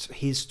that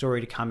his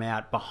story to come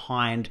out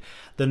behind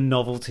the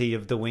novelty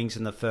of the wings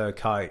and the fur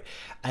coat.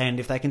 And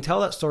if they can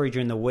tell that story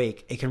during the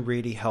week, it can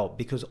really help,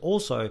 because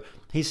also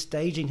his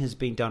staging has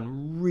been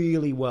done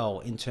really well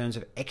in terms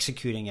of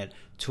executing it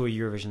to a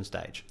Eurovision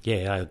stage.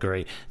 Yeah, I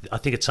agree. I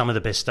think it's some of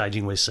the best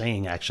staging we're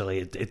seeing, actually.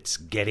 It's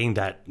getting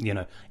that,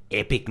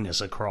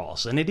 epicness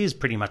across. And it is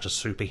pretty much a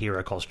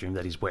superhero costume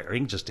that he's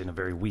wearing, just in a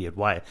very weird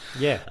way.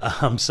 Yeah.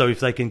 So if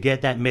they can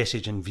get that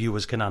message and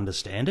viewers can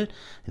understand it,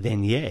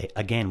 then yeah,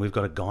 again, we've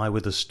got a guy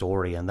with a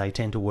story, and they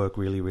tend to work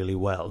really, really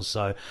well.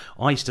 So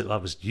I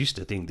was used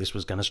to think this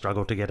was going to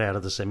struggle to get out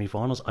of the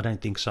semi-finals. I don't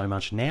think so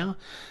much now.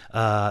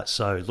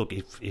 So look,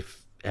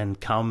 if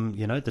and come,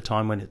 the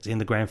time when it's in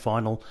the grand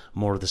final,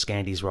 more of the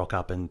Scandies rock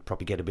up and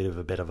probably get a bit of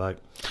a better vote.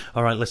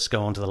 All right, let's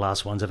go on to the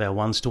last ones of our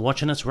ones to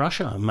watch, and it's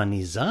Russia,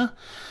 Maniza.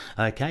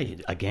 Okay,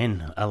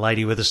 again, a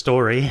lady with a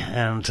story,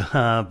 and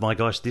my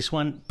gosh, this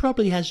one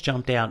probably has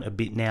jumped out a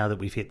bit now that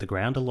we've hit the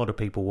ground. A lot of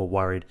people were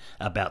worried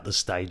about the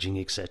staging,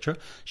 etc.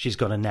 She's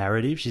got a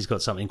narrative, she's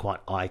got something quite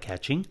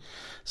eye-catching.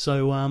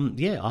 So,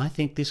 yeah, I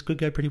think this could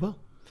go pretty well.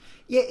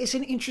 Yeah, it's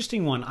an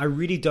interesting one. I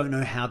really don't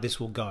know how this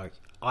will go.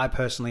 I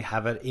personally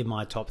have it in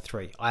my top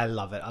 3. I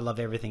love it. I love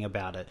everything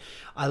about it.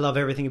 I love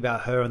everything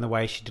about her and the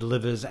way she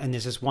delivers. And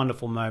there's this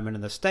wonderful moment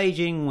in the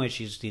staging where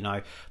she's,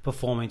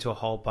 performing to a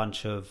whole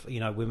bunch of,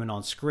 women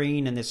on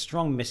screen. And there's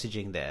strong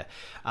messaging there.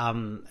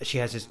 She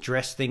has this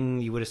dress thing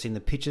you would have seen the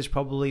pictures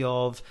probably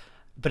of.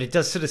 But it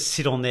does sort of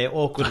sit on there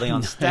awkwardly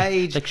on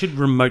stage. They should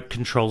remote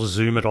control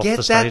zoom it off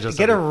the stage or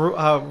something. Get a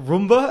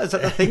Roomba? Is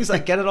that the things?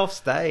 Like, get it off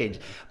stage.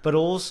 But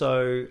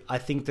also, I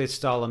think the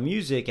style of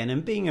music, and in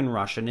being in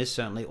Russian, is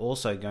certainly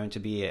also going to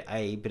be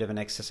a bit of an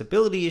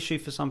accessibility issue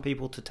for some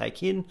people to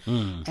take in.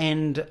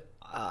 And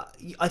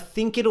I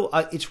think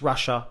it's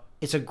Russia.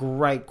 It's a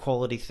great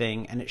quality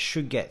thing, and it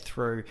should get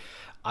through.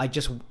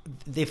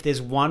 If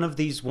there's one of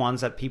these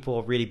ones that people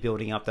are really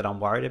building up that I'm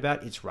worried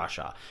about, it's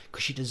Russia,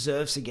 because she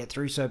deserves to get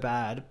through so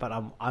bad. But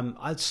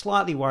I'm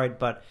slightly worried,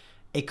 but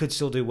it could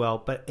still do well.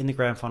 But in the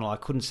grand final, I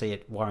couldn't see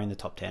it worrying the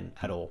top 10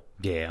 at all.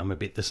 Yeah, I'm a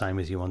bit the same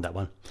as you on that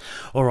one.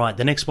 All right,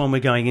 the next one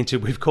we're going into,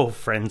 we've called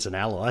Friends and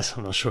Allies.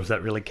 I'm not sure if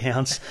that really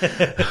counts.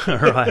 All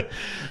right,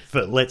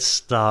 but let's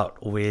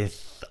start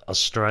with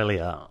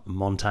Australia,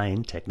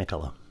 Montaigne,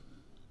 Technicolor.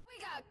 We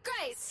got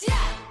Grace,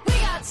 yeah. We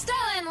got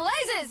Stella and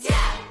Lasers,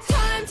 yeah.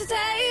 Time to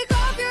take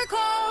off your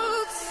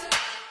clothes.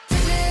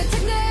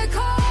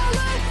 Technicolor.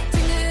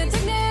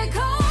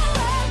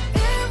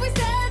 If we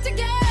stand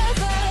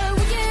together,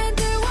 we can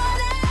do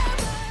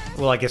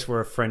whatever. Well, I guess we're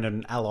a friend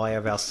and ally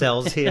of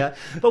ourselves here.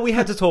 But we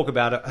had to talk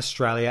about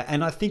Australia,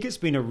 and I think it's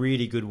been a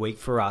really good week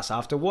for us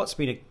after what's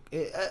been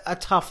a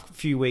tough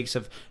few weeks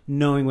of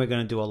knowing we're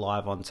going to do a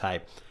live on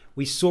tape.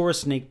 We saw a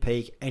sneak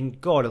peek,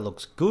 and God, it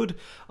looks good.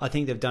 I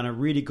think they've done a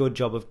really good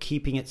job of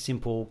keeping it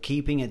simple,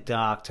 keeping it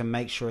dark, to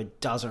make sure it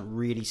doesn't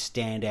really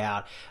stand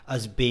out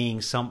as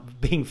being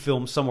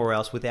filmed somewhere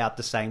else without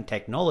the same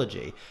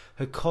technology.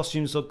 Her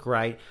costumes look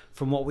great.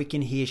 From what we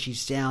can hear, she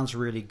sounds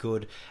really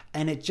good.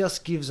 And it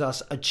just gives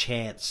us a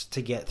chance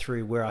to get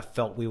through where I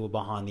felt we were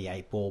behind the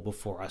 8 ball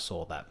before I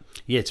saw that.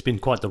 Yeah, it's been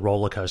quite the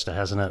roller coaster,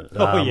 hasn't it?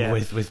 Yeah.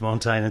 With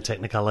Montaigne and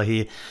Technicolor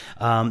here.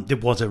 There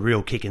was a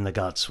real kick in the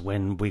guts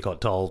when we got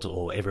told,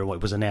 or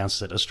everyone was announced,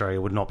 that Australia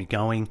would not be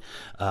going.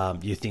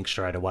 You think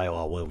straight away,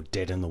 oh, we're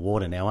dead in the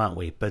water now, aren't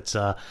we? But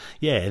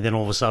and then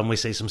all of a sudden we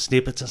see some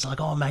snippets. It's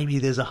like, oh, maybe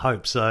there's a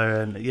hope.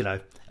 So, and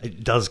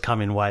it does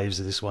come in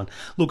waves, this one.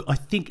 Look, I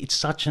think it's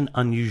such an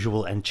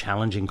unusual and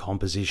challenging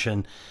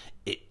composition.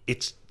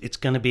 It's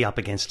going to be up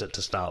against it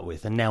to start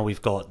with, and now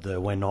we've got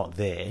the We're Not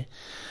There.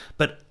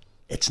 But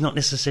it's not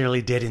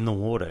necessarily dead in the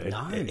water.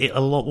 No.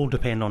 A lot will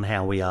depend on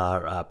how we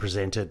are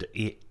presented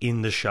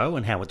in the show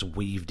and how it's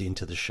weaved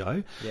into the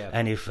show. Yeah.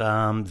 And if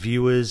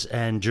viewers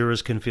and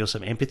jurors can feel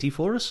some empathy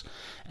for us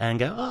and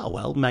go, oh,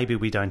 well, maybe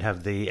we don't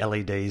have the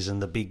LEDs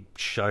and the big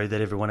show that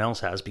everyone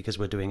else has because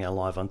we're doing our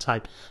live on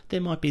tape,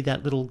 there might be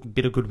that little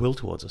bit of goodwill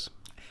towards us.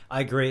 I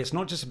agree. It's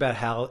not just about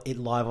how it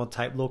live on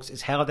tape looks.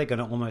 It's how they're going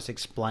to almost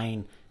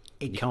explain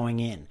it going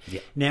in. Yeah.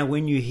 Now,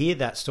 when you hear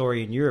that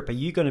story in Europe, are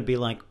you going to be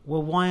like,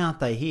 well, why aren't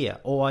they here?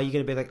 Or are you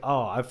going to be like,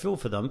 oh, I feel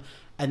for them?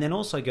 And then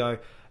also go,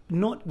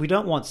 we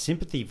don't want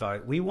sympathy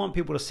vote. We want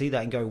people to see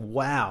that and go,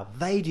 wow,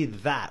 they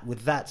did that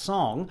with that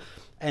song,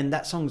 and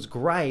that song's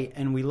great,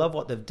 and we love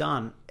what they've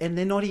done, and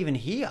they're not even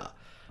here.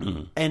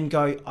 And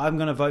go, I'm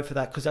going to vote for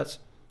that because that's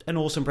an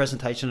awesome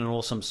presentation, an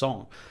awesome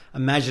song.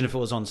 Imagine if it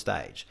was on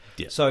stage.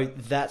 Yeah. So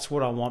that's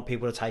what I want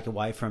people to take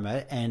away from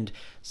it and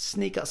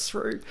sneak us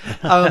through.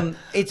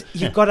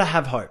 You've got to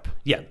have hope.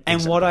 Yeah, And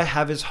exactly. what I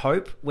have is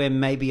hope where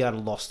maybe I'd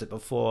lost it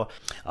before.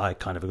 I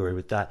kind of agree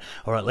with that.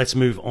 All right, let's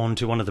move on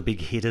to one of the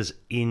big hitters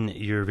in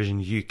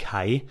Eurovision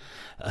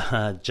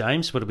UK.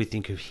 James, what do we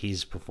think of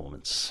his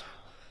performance?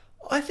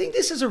 I think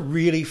this is a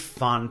really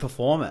fun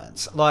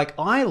performance. Like,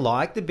 I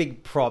like the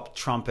big prop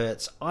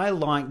trumpets. I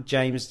like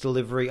James'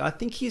 delivery. I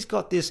think he's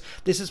got this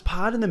is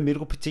part in the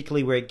middle,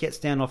 particularly where he gets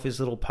down off his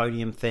little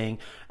podium thing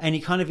and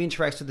he kind of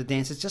interacts with the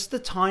dancers. Just the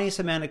tiniest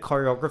amount of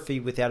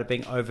choreography without it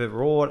being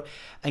overwrought,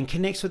 and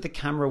connects with the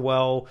camera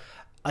well.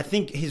 I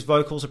think his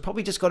vocals have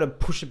probably just got to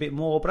push a bit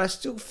more, but I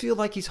still feel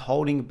like he's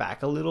holding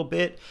back a little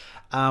bit.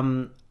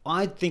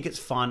 I think it's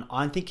fun.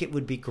 I think it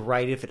would be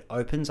great if it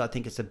opens. I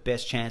think it's the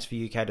best chance for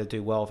UK to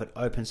do well if it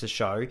opens the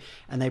show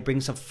and they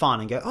bring some fun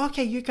and go, oh,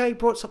 okay, UK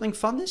brought something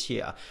fun this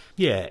year.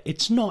 Yeah,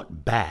 it's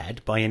not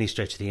bad by any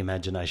stretch of the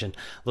imagination.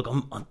 Look,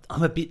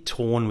 I'm a bit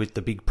torn with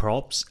the big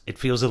props. It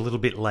feels a little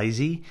bit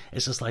lazy.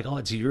 It's just like, oh,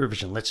 it's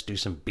Eurovision, let's do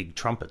some big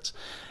trumpets.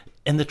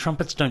 And the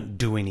trumpets don't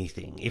do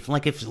anything. If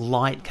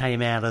light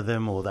came out of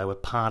them or they were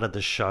part of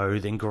the show,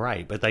 then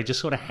great. But they just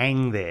sort of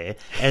hang there,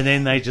 and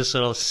then they just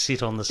sort of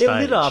sit on the stage.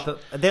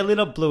 They're lit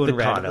up blue and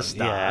red at the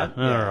start.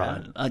 Yeah,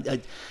 all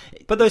right.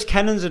 But those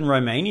cannons in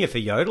Romania for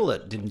Yodel,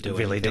 it didn't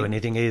really do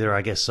anything either,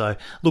 I guess so.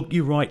 Look,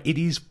 you're right. It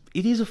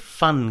is a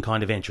fun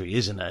kind of entry,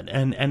 isn't it?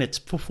 And it's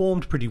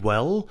performed pretty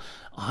well.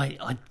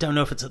 I don't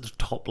know if it's at the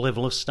top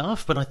level of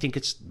stuff, but I think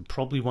it's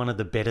probably one of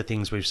the better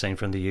things we've seen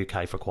from the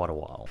UK for quite a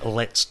while.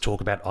 Let's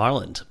talk about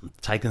Ireland.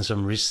 Taken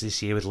some risks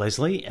this year with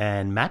Leslie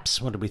and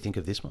Maps. What did we think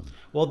of this one?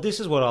 Well, this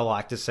is what I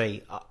like to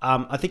see.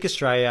 I think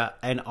Australia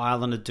and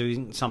Ireland are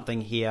doing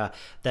something here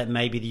that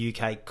maybe the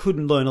UK could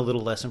learn a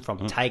little lesson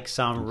from. Take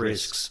some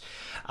risks.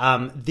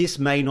 This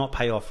may not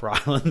pay off for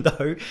Ireland,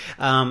 though.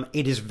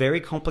 It is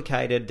very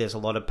complicated. There's a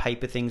lot of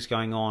paper things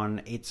going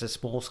on. It's a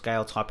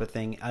small-scale type of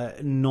thing,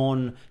 a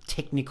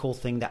non-technical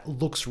thing that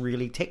looks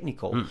really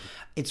technical.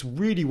 It's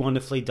really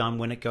wonderfully done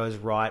when it goes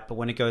right, but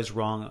when it goes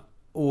wrong,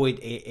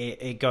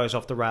 it goes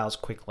off the rails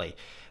quickly.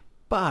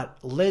 But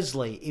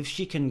Leslie, if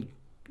she can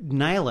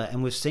nail it,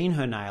 and we've seen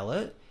her nail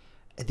it,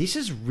 this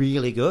is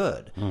really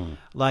good.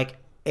 Like,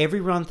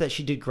 every run that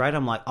she did great,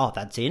 I'm like, oh,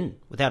 that's in,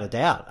 without a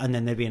doubt. And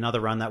then there'd be another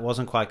run that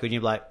wasn't quite good, and you'd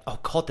be like, oh,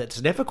 God,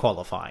 that's never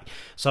qualifying.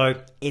 So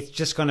it's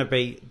just going to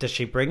be, does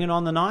she bring it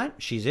on the night?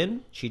 She's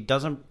in. She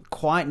doesn't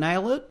quite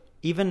nail it.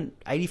 Even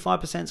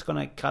 85% is going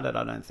to cut it,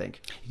 I don't think.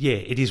 Yeah,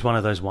 it is one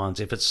of those ones.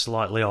 If it's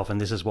slightly off, and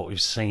this is what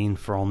we've seen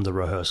from the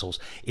rehearsals,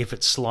 if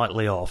it's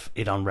slightly off,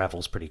 it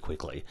unravels pretty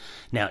quickly.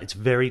 Now, it's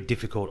very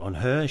difficult on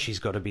her. She's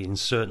got to be in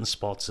certain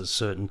spots at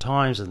certain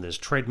times, and there's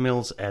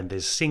treadmills, and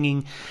there's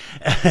singing,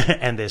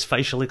 and there's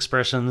facial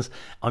expressions.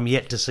 I'm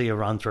yet to see a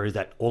run-through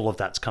that all of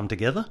that's come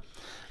together.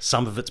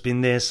 Some of it's been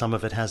there, some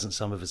of it hasn't,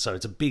 some of it. So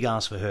it's a big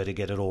ask for her to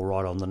get it all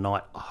right on the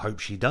night. I hope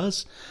she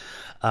does.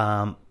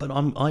 But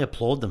I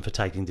applaud them for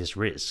taking this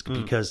risk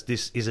because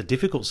this is a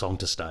difficult song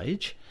to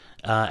stage.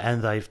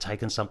 and they've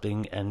taken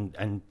something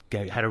and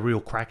had a real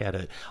crack at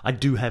it. I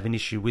do have an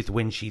issue with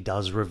when she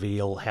does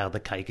reveal how the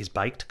cake is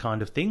baked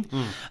kind of thing.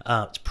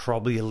 It's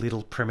probably a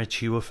little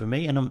premature for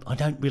me, and I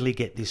don't really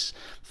get this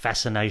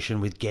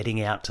fascination with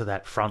getting out to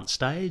that front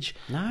stage.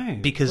 No.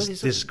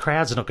 Because this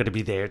crowds are not going to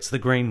be there. It's the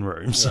green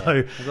room.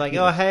 So It's like,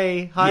 oh,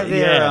 hey, hi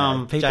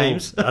there, people,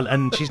 James.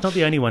 and she's not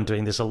the only one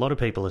doing this. A lot of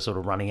people are sort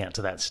of running out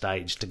to that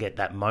stage to get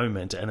that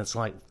moment, and it's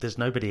like there's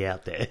nobody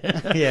out there.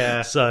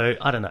 Yeah. So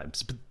I don't know.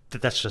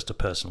 But that's just a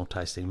personal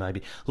taste thing,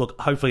 maybe. Look,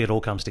 hopefully it all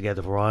comes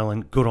together for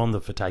Ireland. Good on them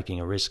for taking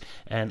a risk.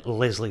 And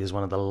Leslie is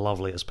one of the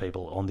loveliest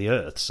people on the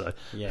earth. So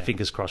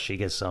fingers crossed she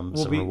gets some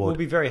reward. We'll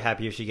be very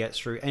happy if she gets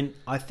through. And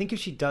I think if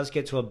she does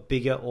get to a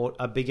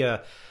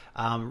bigger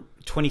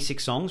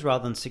 26 songs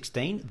rather than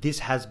 16, this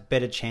has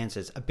better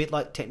chances. A bit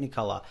like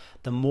Technicolor.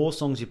 The more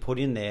songs you put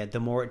in there,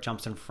 the more it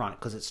jumps in front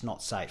because it's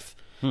not safe.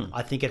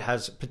 I think it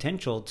has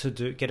potential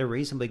to get a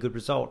reasonably good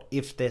result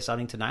if they're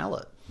starting to nail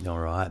it. All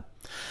right.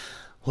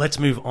 Let's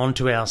move on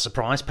to our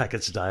surprise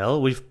packets,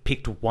 Dale. We've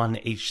picked one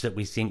each that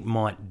we think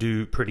might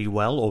do pretty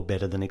well or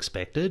better than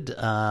expected.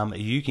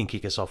 You can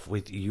kick us off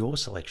with your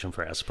selection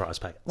for our surprise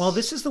packets. Well,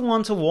 this is the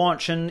one to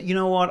watch, and you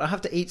know what? I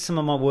have to eat some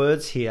of my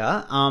words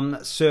here.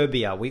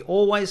 Serbia. We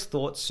always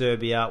thought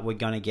Serbia were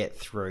going to get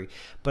through,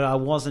 but I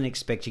wasn't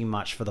expecting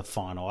much for the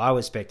final. I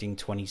was expecting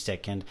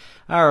 22nd.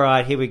 All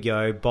right, here we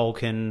go.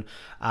 Balkan,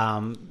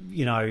 female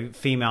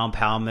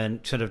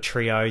empowerment sort of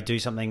trio, do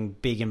something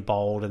big and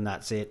bold, and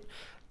that's it.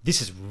 This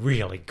is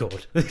really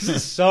good. This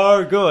is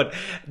so good.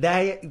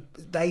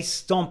 They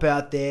stomp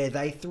out there.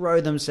 They throw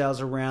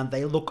themselves around.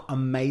 They look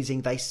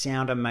amazing. They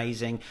sound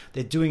amazing.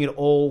 They're doing it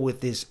all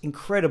with this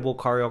incredible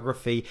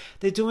choreography.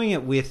 They're doing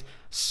it with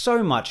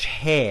so much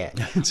hair.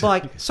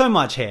 So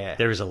much hair.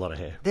 There is a lot of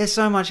hair. There's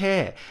so much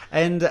hair.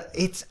 And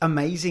it's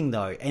amazing,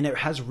 though. And it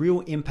has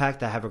real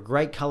impact. They have a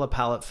great color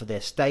palette for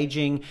their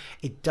staging.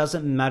 It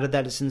doesn't matter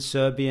that it's in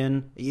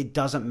Serbian. It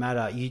doesn't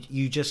matter.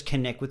 You just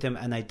connect with them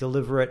and they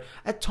deliver it.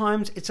 At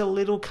times, it's a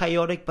little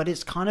chaotic, but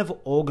it's kind of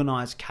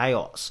organized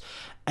chaos.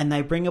 And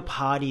they bring a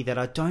party that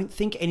I don't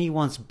think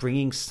anyone's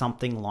bringing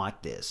something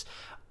like this.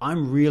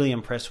 I'm really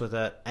impressed with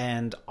it.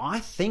 And I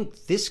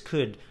think this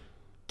could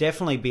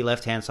definitely be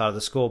left-hand side of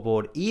the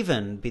scoreboard,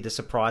 even be the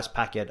surprise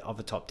packet of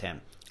a top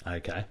 10.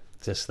 Okay.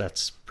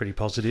 That's pretty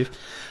positive.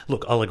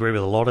 Look, I'll agree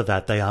with a lot of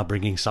that. They are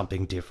bringing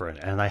something different,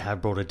 and they have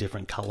brought a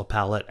different colour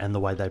palette and the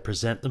way they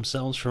present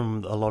themselves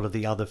from a lot of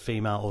the other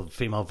female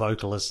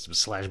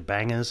vocalists /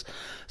 bangers.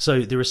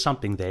 So there is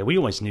something there. We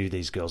always knew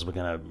these girls were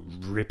going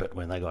to rip it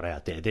when they got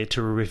out there. They're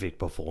terrific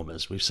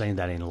performers. We've seen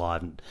that in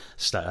live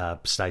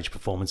stage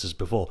performances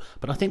before.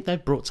 But I think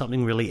they've brought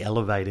something really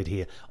elevated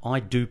here.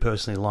 I do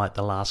personally like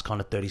the last kind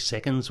of 30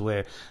 seconds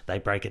where they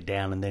break it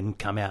down and then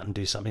come out and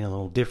do something a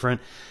little different.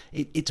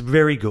 It's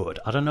very good.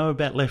 I don't know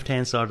about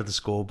left-hand side of the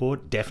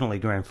scoreboard. Definitely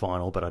grand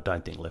final, but I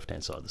don't think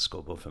left-hand side of the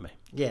scoreboard for me.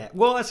 Yeah,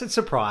 well, it's a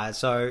surprise.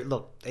 So,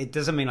 look, it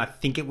doesn't mean I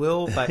think it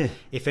will, but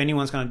if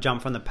anyone's going to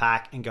jump from the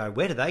pack and go,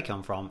 where do they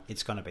come from?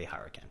 It's going to be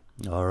Hurricane.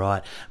 All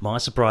right. My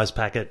surprise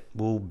packet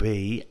will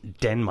be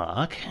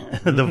Denmark,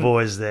 the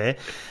boys there.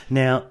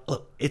 Now,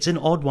 look, it's an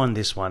odd one,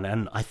 this one,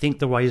 and I think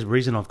the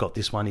reason I've got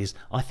this one is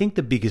I think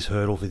the biggest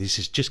hurdle for this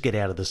is just get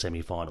out of the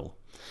semi-final.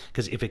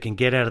 Because if it can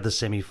get out of the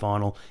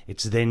semi-final,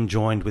 it's then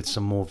joined with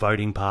some more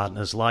voting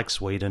partners like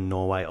Sweden,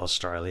 Norway,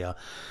 Australia,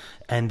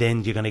 and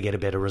then you're going to get a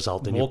better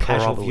result than more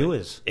casual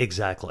viewers.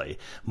 Exactly.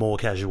 More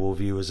casual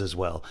viewers as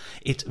well.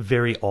 It's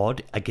very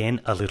odd. Again,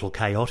 a little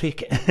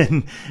chaotic.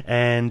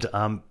 and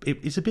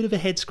it's a bit of a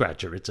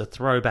head-scratcher. It's a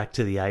throwback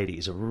to the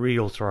 80s, a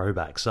real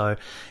throwback. So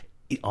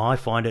I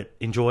find it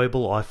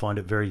enjoyable. I find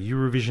it very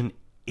Eurovision.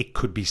 It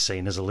could be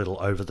seen as a little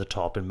over the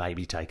top and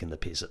maybe taking the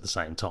piss at the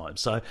same time.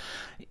 So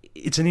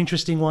it's an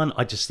interesting one.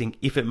 I just think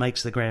if it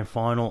makes the grand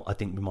final, I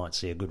think we might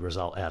see a good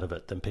result out of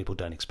it than people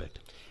don't expect.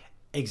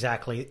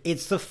 Exactly.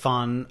 It's the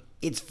fun.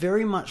 It's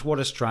very much what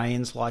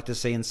Australians like to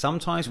see, and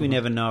sometimes we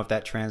never know if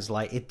that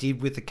translates. It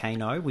did with the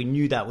Kano. We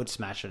knew that would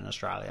smash it in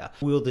Australia.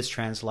 Will this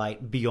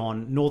translate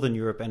beyond Northern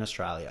Europe and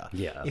Australia?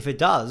 Yeah. If it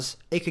does,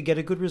 it could get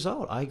a good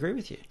result. I agree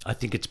with you. I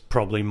think it's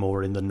probably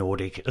more in the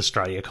Nordic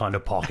Australia kind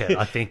of pocket.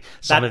 I think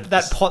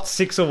that pot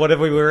 6 or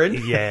whatever we were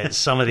in. Yeah,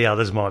 some of the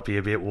others might be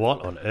a bit,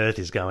 what on earth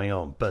is going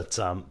on? But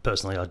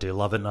personally, I do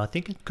love it, and I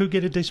think it could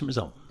get a decent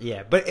result.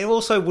 Yeah, but it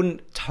also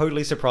wouldn't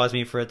totally surprise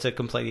me for it to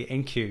completely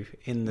NQ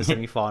in the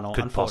semi-final,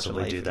 could unfortunately.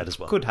 Possibly do that as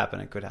well. Could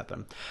happen. It could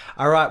happen.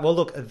 All right. Well,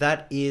 look,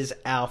 that is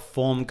our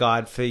form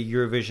guide for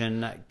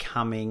Eurovision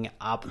coming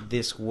up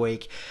this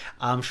week.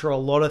 I'm sure a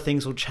lot of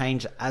things will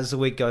change as the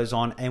week goes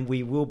on, and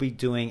we will be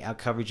doing our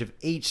coverage of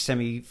each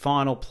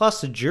semi-final plus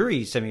the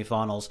jury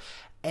semi-finals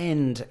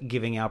and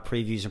giving our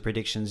previews and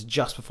predictions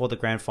just before the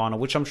grand final,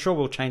 which I'm sure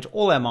will change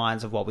all our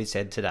minds of what we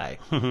said today.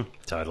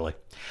 Totally.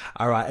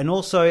 All right. And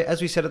also,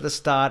 as we said at the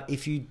start,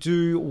 if you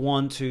do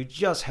want to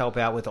just help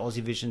out with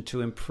Aussie Vision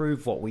to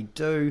improve what we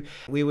do,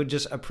 we would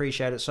just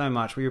appreciate it so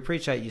much. We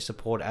appreciate your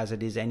support as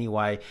it is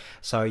anyway.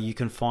 So you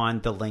can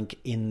find the link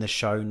in the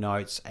show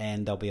notes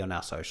and they'll be on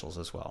our socials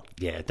as well.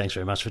 Yeah, thanks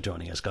very much for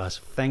joining us, guys.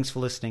 Thanks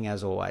for listening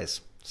as always.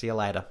 See you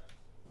later.